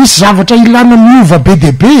misy zavatra ilana miova be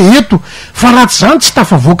de be eto fa raha tsy zany tsy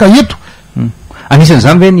tafavoaka eto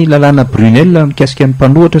anisan'izany ve ny lalàna Brunel mikasika ny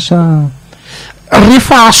mpanohatra sa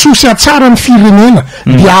rehefa asosy atsara ny firenena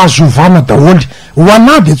de azovana daholy ho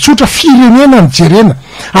ana de tsotra firenena ny jerena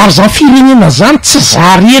ary zany firenena zany tsy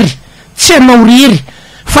zarery tsy anao rery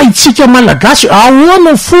fa itsika malagasy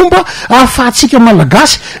ahoana ny fomba ahafahatsika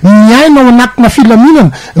malagasy miaina ao anatina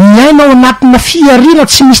filaminana miaina ao anatina fiarina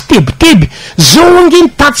tsy misy tebiteby zao ange ny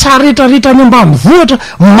tatsa rehetrarehetra any ambany vohatra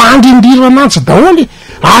mandrindriranantsy daholy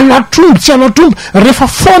alatromby tsy alatromby rehefa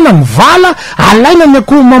foana ny vala alaina ny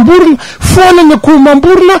akoho mamborona foana ny akoho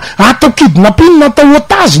mamborona atao kidnapina atao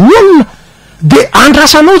otazy ny olona de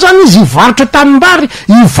andrasanao zany izy ivarotra tanimbary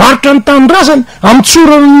ivarotra ny tanindrazany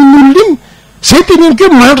am'tsoran'olona iny zay teneniko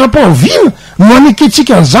hoe mandra-pahaviana no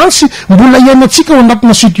aneketsika an'izany sy mbola iainatsika ao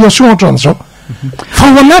anatina situation ohatran'izao fa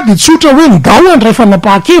ho ana de tsotra hoe ndao andray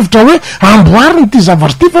fanapahan-kevitra hoe amboariny ty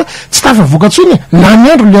zavatra ty fa tsy tafavoakatsony na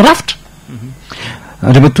ny andro le rafitra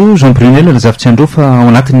andriamato Jean Brunel RAZAFITSIANDRAOFA ao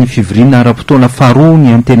anatin'ny fivirina ara-potoana faharoa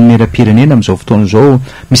ny anteny meram-pirenena am'izao fotoana zao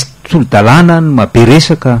misy tolo-dalàna ny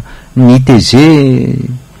maberesaka ny ITG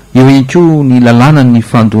eo ihany ko ny lalàna ny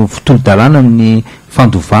fitolo-dalàna ny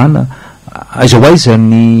fandovana aiza aiza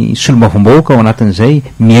ny solo-mavombahoaka ao anatin'izay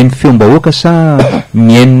mihainy feom-bahoaka sa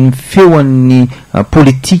mihainy feoan'ny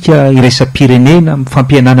politika iraisam-pirenena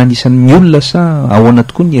fampianana anisan'ny olona sa ahoana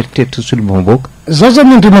tokoa ny eritreritra solo-mavombahoaka zao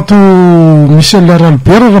zany andriamato Michel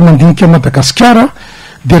Ralbert raha mandinika Madagasikara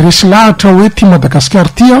de resy lahatra hoe ty Madagasikara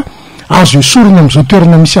tya azo esorina am'izao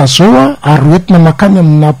toerana misy azy zao ary oentina makany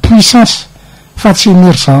amina puissance fa tsy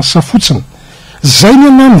émergence fotsiny zay ny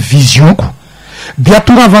ana ny visionko de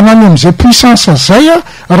atoravana any am'izay puissance zay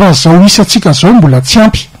raha zao isatsika zao mbola tsy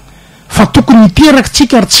ampy fa tokony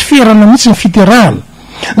hiterakatsika ary tsy ferana mihitsy ny fiterahana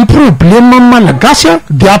ny problème malagasy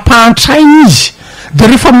de ampahantrainy izy de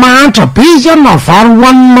rehefa mahantra be izy na vary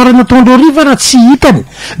hoan'ny marina tondro ariva raha tsy hitany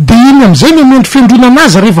de iny am'izay ny mendry fendrona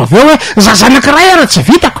anazy rehefa avy eo hoe zazanankiray raha tsy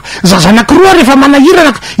vitako zazanankiroa rehefa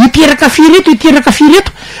manahirana hiteraka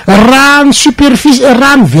fireto raha ny superficie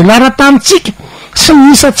raha ny velaran-tanitsika sy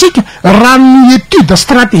ny isatsika raha ny étude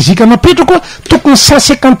stratégique napetrako tokony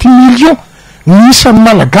 150 millions nisany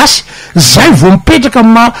malagasy zay vo mipetraka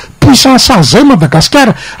ma puissance zay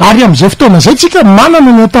Madagasikara ary am'izay fotoana zay tsika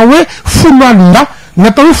manana ny atao hoe folo alina ny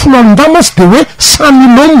atao hoe folo alin-da masy de hoe 100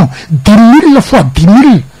 000 hommes 10 000 fois 10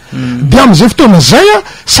 000 de am'izay fotoana zay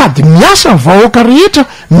sady miasa ny vahoaka rehetra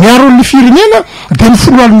miaro ny firenena de ny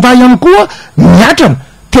folo alin-da ihany koa miatrana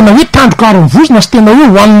tena hoe tandroka aron'vozona sy tena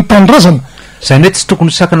hoe hoan'ny tandrazana zany hoe tsy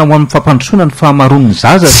tokony sakana ho amin'ny fampandrosoana ny fahamaron'ny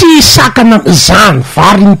zaza tsy sakana zany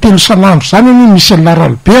vary ny telo sanandro zany hoe Michel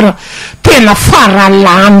Ralbert tena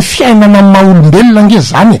faralahan'ny fiainana amin'ny maha-olombelona nge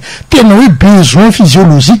zany tena hoe besoin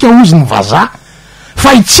physiologika ozy ny vazaha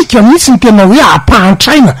fa itsika mihitsy ny tena hoe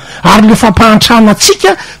ampahantraina ary le fampahantrana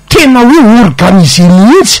atsika tena hoe organise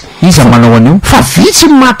mihitsy iza manao an'io fa vitsy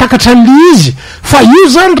ny mahatakatra le izy fa io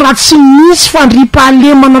zany raha tsy misy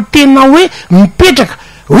fandripahalemana tena hoe mipetraka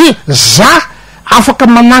hoe za afaka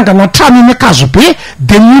manangana trano eny akazo be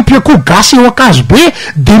de miompy akoho gasy eo akazo be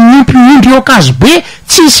de miompy indry eo akazo be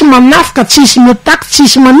tsisy manafika tsisy metaky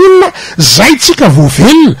tsisy maninona zay tsika vo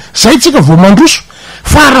velona zay tsika vo mandroso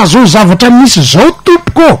fa raha zao zavatra misy zao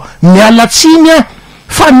tompoko mialatsiny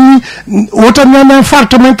fa ny ohatra ny any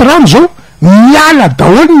faritra mainty rano zao miala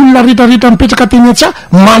daholy ny olona rehetrarehetra mipetraka teny atsa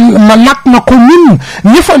malakina commune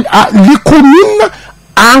nefa le commune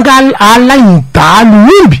alainy dalo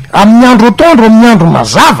omby amin'ny andro atondro amin'ny andro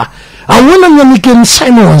mazava ahoana ny aneken'ny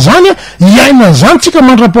sainao an'izany iaina an'izany tsika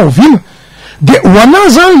mandra-pahoviana de ho ana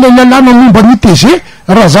zany le lalàna momba ny ITG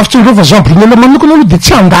RAZAFITSIANDRAOFA Jean Brunel manokana aloha de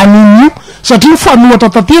tsy andany io satria fanohatra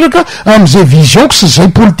tanteraka am'izay visionko sy zay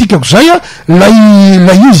politikako zay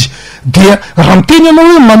lay izy de raha miteny ianao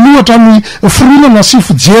hoe manohatra ny fironana sy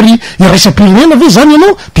fijery iraisam-pirenena ve zany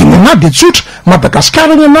ianao de ny ana de tsotra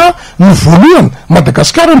Madagasikara ny ana ny voalohany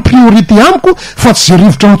Madagasikara ny priorité amiko fa tsy zay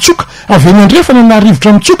rivotra mitsoka avy eny andrefana na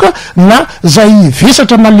rivotra mitsoka na zay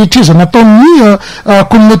vesatra na letreza nataon'ny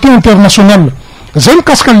communauté internationale zay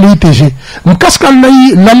mikasika an'le ITG mikasika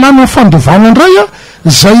an'lay lalàna fandovana indray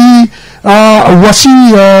zay hoasy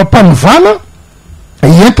mpanovana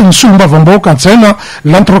entiny solom-bavambaoka ajaina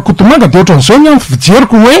lantorakotomanga de ohatran'izao ny amin'ny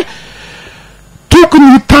fijeriko hoe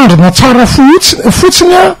tokony hitandrina tsara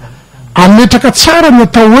fotsiny a ametraka tsara ny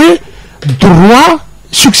atao hoe droit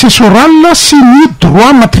successoral sy ny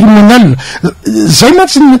droit matrimonial. Zay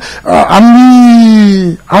mantsy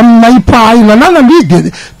amin'ny mahipahay lalàna le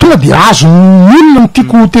de tonga de azo ny olona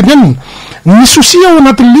mitiako tenenina. Ny souci ao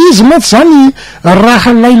anatin'le izy mantsy zany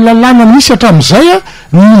raha lay lalàna misy hatram'izay a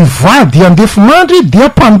ny vady andefimandry dia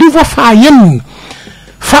mpandova fahaenina,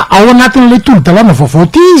 fa ao anatin'le tolo-dalàna vaovao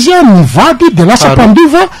ty izy a ny vady de lasa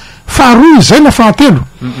mpandova faharoa izay na fahatelo.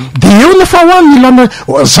 De eo nefa hoany ilana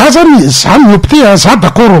za zany za miopte za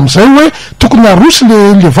d'accord am'izay hoe tokony arosy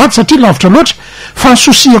le vady satria lavitra loatra, fa ny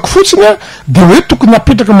sosiako fotsiny a de hoe tokony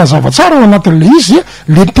apetraka mazava tsara ao anatin'le izy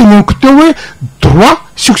le teneniko teo hoe droit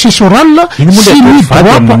successoral sy ny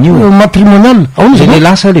droit matrimonial. Le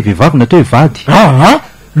lasa le vehivavy natao hoe vady.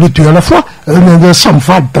 Le deux à la fois samy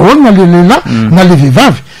vady daholo na le lehilahy na le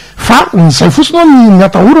vehivavy, fa zay fotsiny ny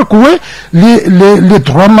atahorako hoe le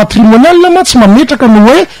droit matrimonial mantsy mametraka ny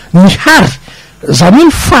hoe ny hary, zany hoe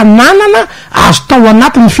ny fananana azo tao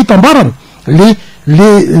anatin'ny fitambarana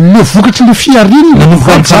le vokatry le fiariny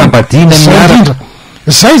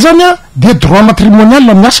zay zany a de droit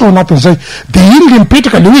matrimonial miasa ao anatin'izay, de iny le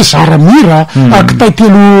mipetraka le hoe zaramira akitay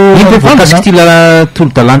telo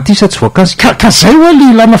tolo-dalàna ty sa tsy voankazy ka zay hoe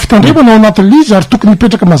le ilana fitandremana ao anatin'le izy ary tokony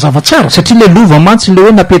mipetraka mazava tsara, satria le lova mantsy le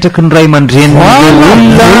hoe napetraky ny ray aman-dreny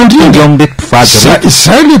am'le mpivady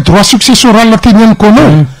zay le droit successoral teneniko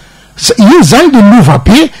anao. Iny zany le lova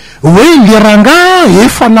be hoe le ranga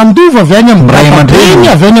efa nandova avy any amin'ny ray aman-dreny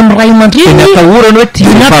avy any amin'ny ray aman-dreny de natahorana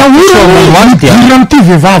am'ty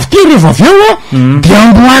vehivavy ty rehefa avy eo a de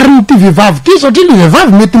amboariny ty vehivavy ty, satria le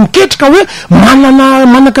vehivavy mety miketrika hoe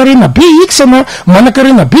manan-karena be x na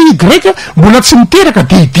manan-karena be y mbola tsy miteraka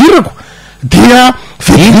de idirako dia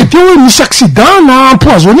vetivety eo hoe misy accident na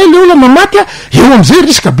empoisonné le olona maty a, eo am'izay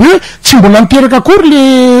risque be hoe tsy mbola miteraka akory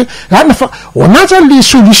le ana fa ona zany le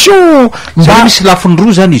solution mba misy lafiny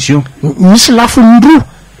roa zany izy io, misy lafiny roa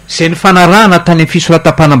zay ny fanarahana tany amin'ny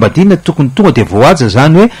fisoratam-panambadiana tokony tonga de voaja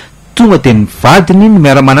zany hoe tonga de ny vadiny ny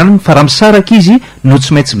miara-mananany fa raha misaraka izy no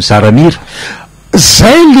tsy maintsy mizaramira.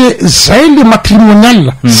 Zay le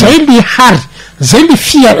matrimonial, zay le hary, zay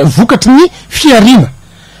le vokatry ny fiarina.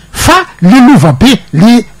 Fa le lova be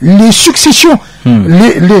le succession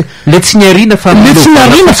le tsy niarina fa le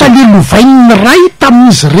lovain'ny ray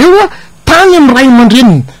tamin'izy reo a tany amin'ny ray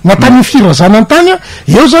aman-dreniny na tany amin'ny firazana an-tany a,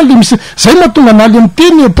 eo zany le misy zay mahatonga analy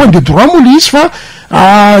am'teny point de droit moa le izy fa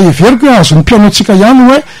everiko hoe azon'ny mpianotsika ihany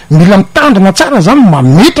hoe mila mitandrina tsara zany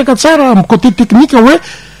mametraka tsara amin'ny côté technique hoe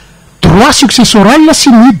droit successoral sy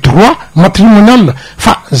ny droit matrimonial.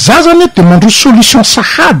 Fa za zany de mandroso solution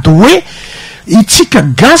sahady hoe itsika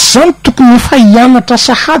gasy zany tokony efa hianatra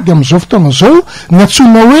sahady am'izao fotoana zao ny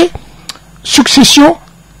antsona hoe succession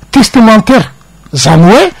testamentaire, zany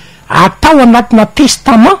hoe atao anatina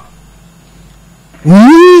testament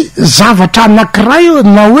ny zavatra anankiray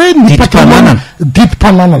na hoe ny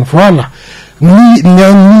didim-pananana voila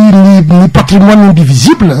ny patrimoine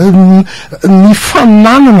indivisible ny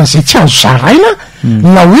fananana zay tsy azo zaraina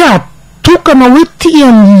na hoe tokana hoe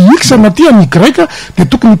tiany x na tiany y de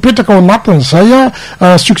tokony mipetraka ao anatin'izay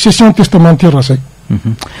a succession testamentaire zay.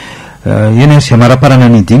 Eny zay maraparana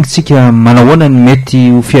ny indinitsika manahoana ny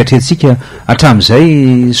mety ho fiatreantsika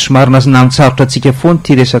hatram'izay somary namitsarotra atsika foany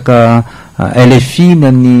ty resaka LFI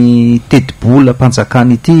na ny tetibola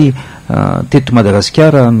mpanjakany ity teto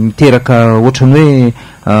Madagasikara miteraka ohatrany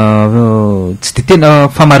hoe tsy de tena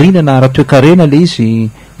famarinana raha toe-karena le izy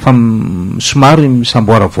fa somary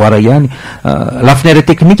misamboaravoara ihany. Lafiny ara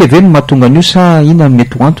teknika ve no mahatonga an'io sa ina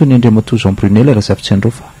mety ho antony andriamatoa Jean Brunel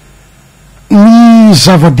RAZAFITSIANDRAOFA? Ny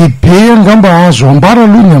zava-dehibe angamba azo ambara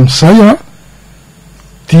aloha ny am'izay a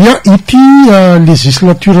dia ity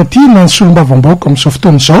legislature ty na ny solombavam-baoaka am'izao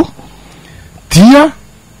fotoana izao dia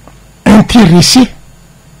intéressé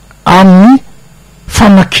amin'ny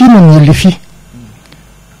famakina ny LFI.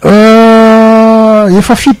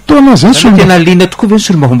 Efa fito taona zany tena lina tokoa ve ny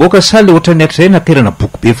solombavam-baoaka sa le ohatrany atr'izay naterana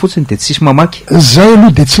boky be fotsiny de tsisy mamaky zay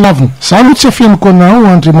aloha de tsy lavina. Za aloha tsy afeniko anao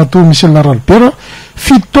Andriamatoa Michel Laralibera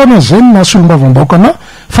fito taona zay na solombavam-baoaka ana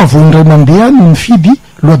fa voany ray mandeha no mifidy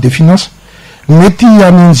loi de finance, mety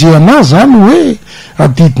anenjehana zany hoe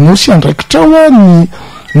adidinao sy andraikitrao a ny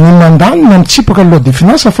mandany na mitsipaka loi de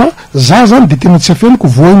finance, fa za zany de tena tsy afeniko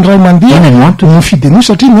voany ray mandeha no mifidy an'io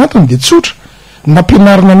satria ny antony de tsotra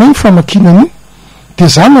nampianarina anay ny famakinana io de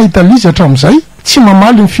za nahita lizy hatram'izay tsy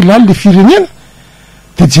mamaly ny filaly le firenena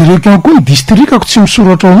de jereko ihany koa ny districtako tsy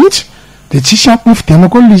misoratra ao mihitsy de tsisy ampy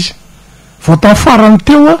nifidianako alizy vao tamin'ny farany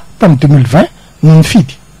teo a tamin'ny 2020 no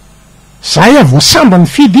nifidy zay a vao samba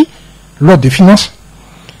nifidy loi de finance.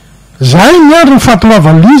 zahay miandro ny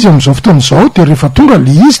fatoavana izy am'izao fotoan'izao de rehefa tonga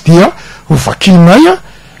le izy dia hovakinay a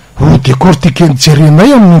ho décortiqueny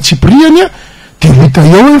jerenay amin'ny antsipriany a de hita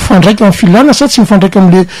eo hoe fandraika amin'ny filana sa tsy mifandraika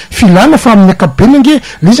am'le filana fa amin'ny akabeny ange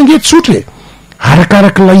le izy nge tsotra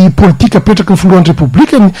arakaraky lay politika apetraky ny filohan'ny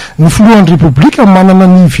repoblika ny filohan'ny repoblika manana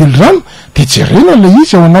ny velirano de jerena le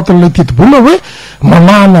izy ao anatin'lay tetibola hoe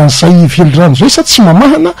mamahana an'izay velirano zay sa tsy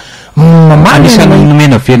mamahana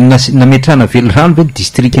nomena velona nametrana velirano ve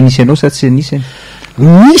district nisy anao sa tsy nisy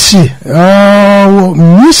misy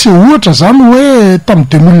ohatra zany hoe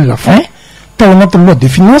tamin'ny 2020 tao anatin'ny loi de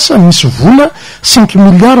finance misy vola 5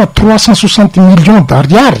 milliards 360 millions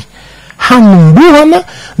d'ariary hanombohana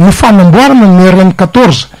ny fanamboarana ny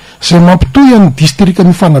RN14 zay mampitoy any district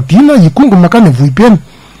ny fanadina ikongo makany vohipena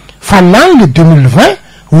fa lany le 2020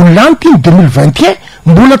 ho lanty ny 2021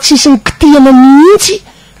 mbola tsisy ny kitihana mihitsy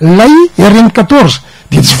lay RN14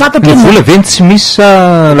 de tsy fantatra vola veny tsy misy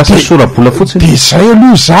lasa sorabola fotsiny de zay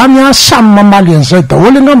aloha zany a samy mamaly an'izay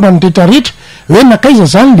daholo angamba ny rehetrarehetra hoe nakaiza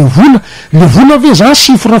zany le vola ve zany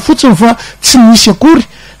chiffre fotsiny fa tsy misy akory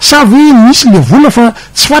sa ve misy le vola fa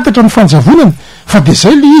tsy fantatra ny fanjavonany fa de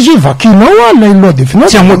zay le izy hoe vakinao a lay loi de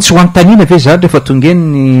finance tsy ho antanina ve zany rehefa tonga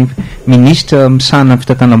ny ministra misahana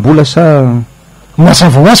fitatanam-bola sa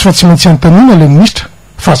mazava ho azy fa tsy maintsy antanina le ministra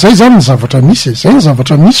fa zay zany ny zavatra misy zay ny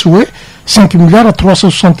zavatra misy hoe 5 milliards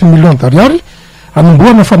 360 millions d'ariary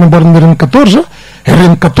anombohana fanamboarana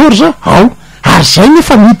RN14 ao ary zay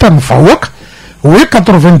nefa nihitany vahoaka hoe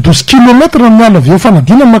 92 kilomètres miala avy eo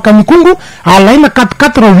fanadina makany kongo alaina 4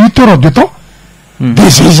 8 heures de temps de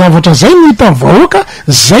zay zavatra zay nihitany vahoaka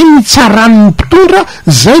zay ny tsarany mpitondra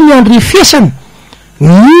zay ny andrefesany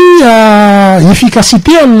ny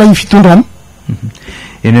efficacité an'lay fitondrany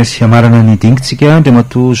enerzy amarana ny dingytsika de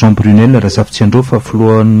mato Jean Brunel RAZAFITSIANDRAOFA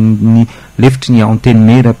filohan'ny lefitry ny antenne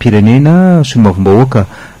mera pirenena solomavombahoaka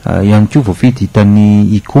ihany koa voafidy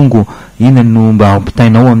hitany ikongo ina no mba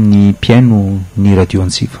ampitainao amin'ny piaino ny radio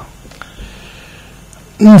Antsiva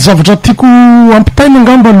ny zavatra tiako ampitaina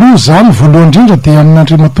angamba aloha zany voalohany indrindra de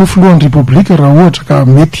amin'andriamatoa filohan'ny repoblika raha ohatra ka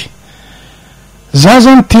mety za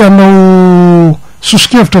zany tianao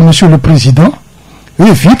sosikevitra monsieur le président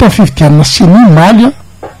hoe vita ny fividianana seni malya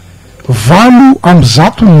valo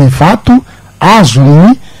am'zato ny vato azo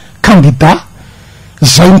ny candidat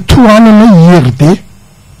zay mitohanana IRD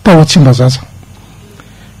tao Atsimbazaza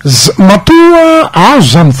matoa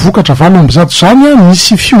azo zany vokatra valo am'zato zany a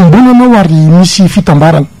misy fiombonana ary misy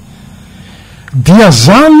fitambarana dia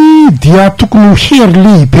zany dia tokony ho hery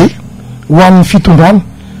lehibe ho an'ny fitondrana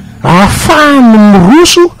ahafahany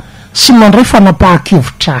miroso sy mandray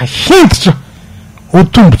fanapahan-kevitra hentitra ho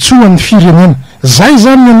tombotsoan'ny firenena zay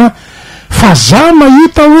zany ana fa za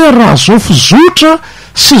mahita hoe raha zao fizotra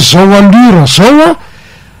sy zao alura zao a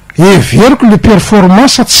everiko le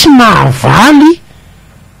performance tsy mahavaly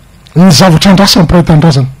ny zavatra andrasany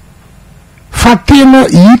mpiray-tandrazana fa tena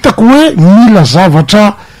hitako hoe mila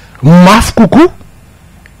zavatra mafy kokoa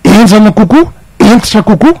enjana kokoa entitra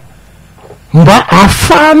kokoa mba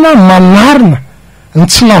ahafahana manarina ny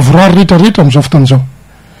tsy lavorary rehetrarehetra am'izao fotoan'izao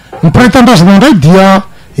ny mpiray-tandrazana indray dia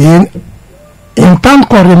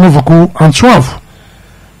entaniko ary anaovako antsoavo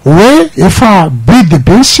hoe efa be de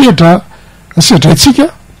be ny sedraitsika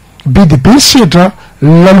be de be ny sedra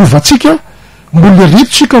lalovatsika mbola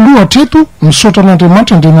retotsika aloha hatreto misaotra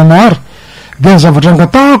an'Andriamanitra indrenana ary de ny zavatra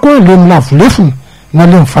angatahako a le milavolefona na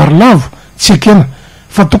le mivarilavo tsy ekena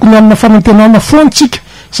fa tokony amina fanantenana foantsika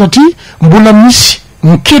satria mbola misy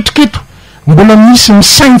miketriketo mbola misy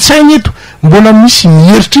misaintsainy eto mbola misy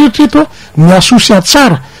mieritreritra eto a miasosy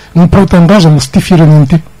atsara ny mpiray-tandrazana sy ty fireneny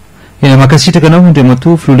ty makasitraka anao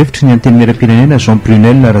andriamatoa filolefitry ny antenne mera-pirenena Jean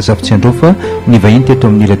Brunel RAZAFITSIANDRAOFA ny vahiny teto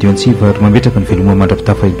amin'ny radio Antsiva ary mametraka ny veloma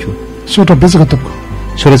mandrapitafa ihany koa sotra betsaka tompoko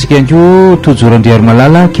soratsika ihany koa tojorandriary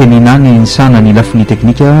malala keninany ny sana ny lafin'ny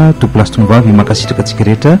teknika toplasytombavy makasitraka atsika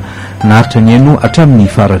rehetra naharitra ny haino hatramin'ny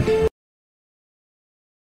farany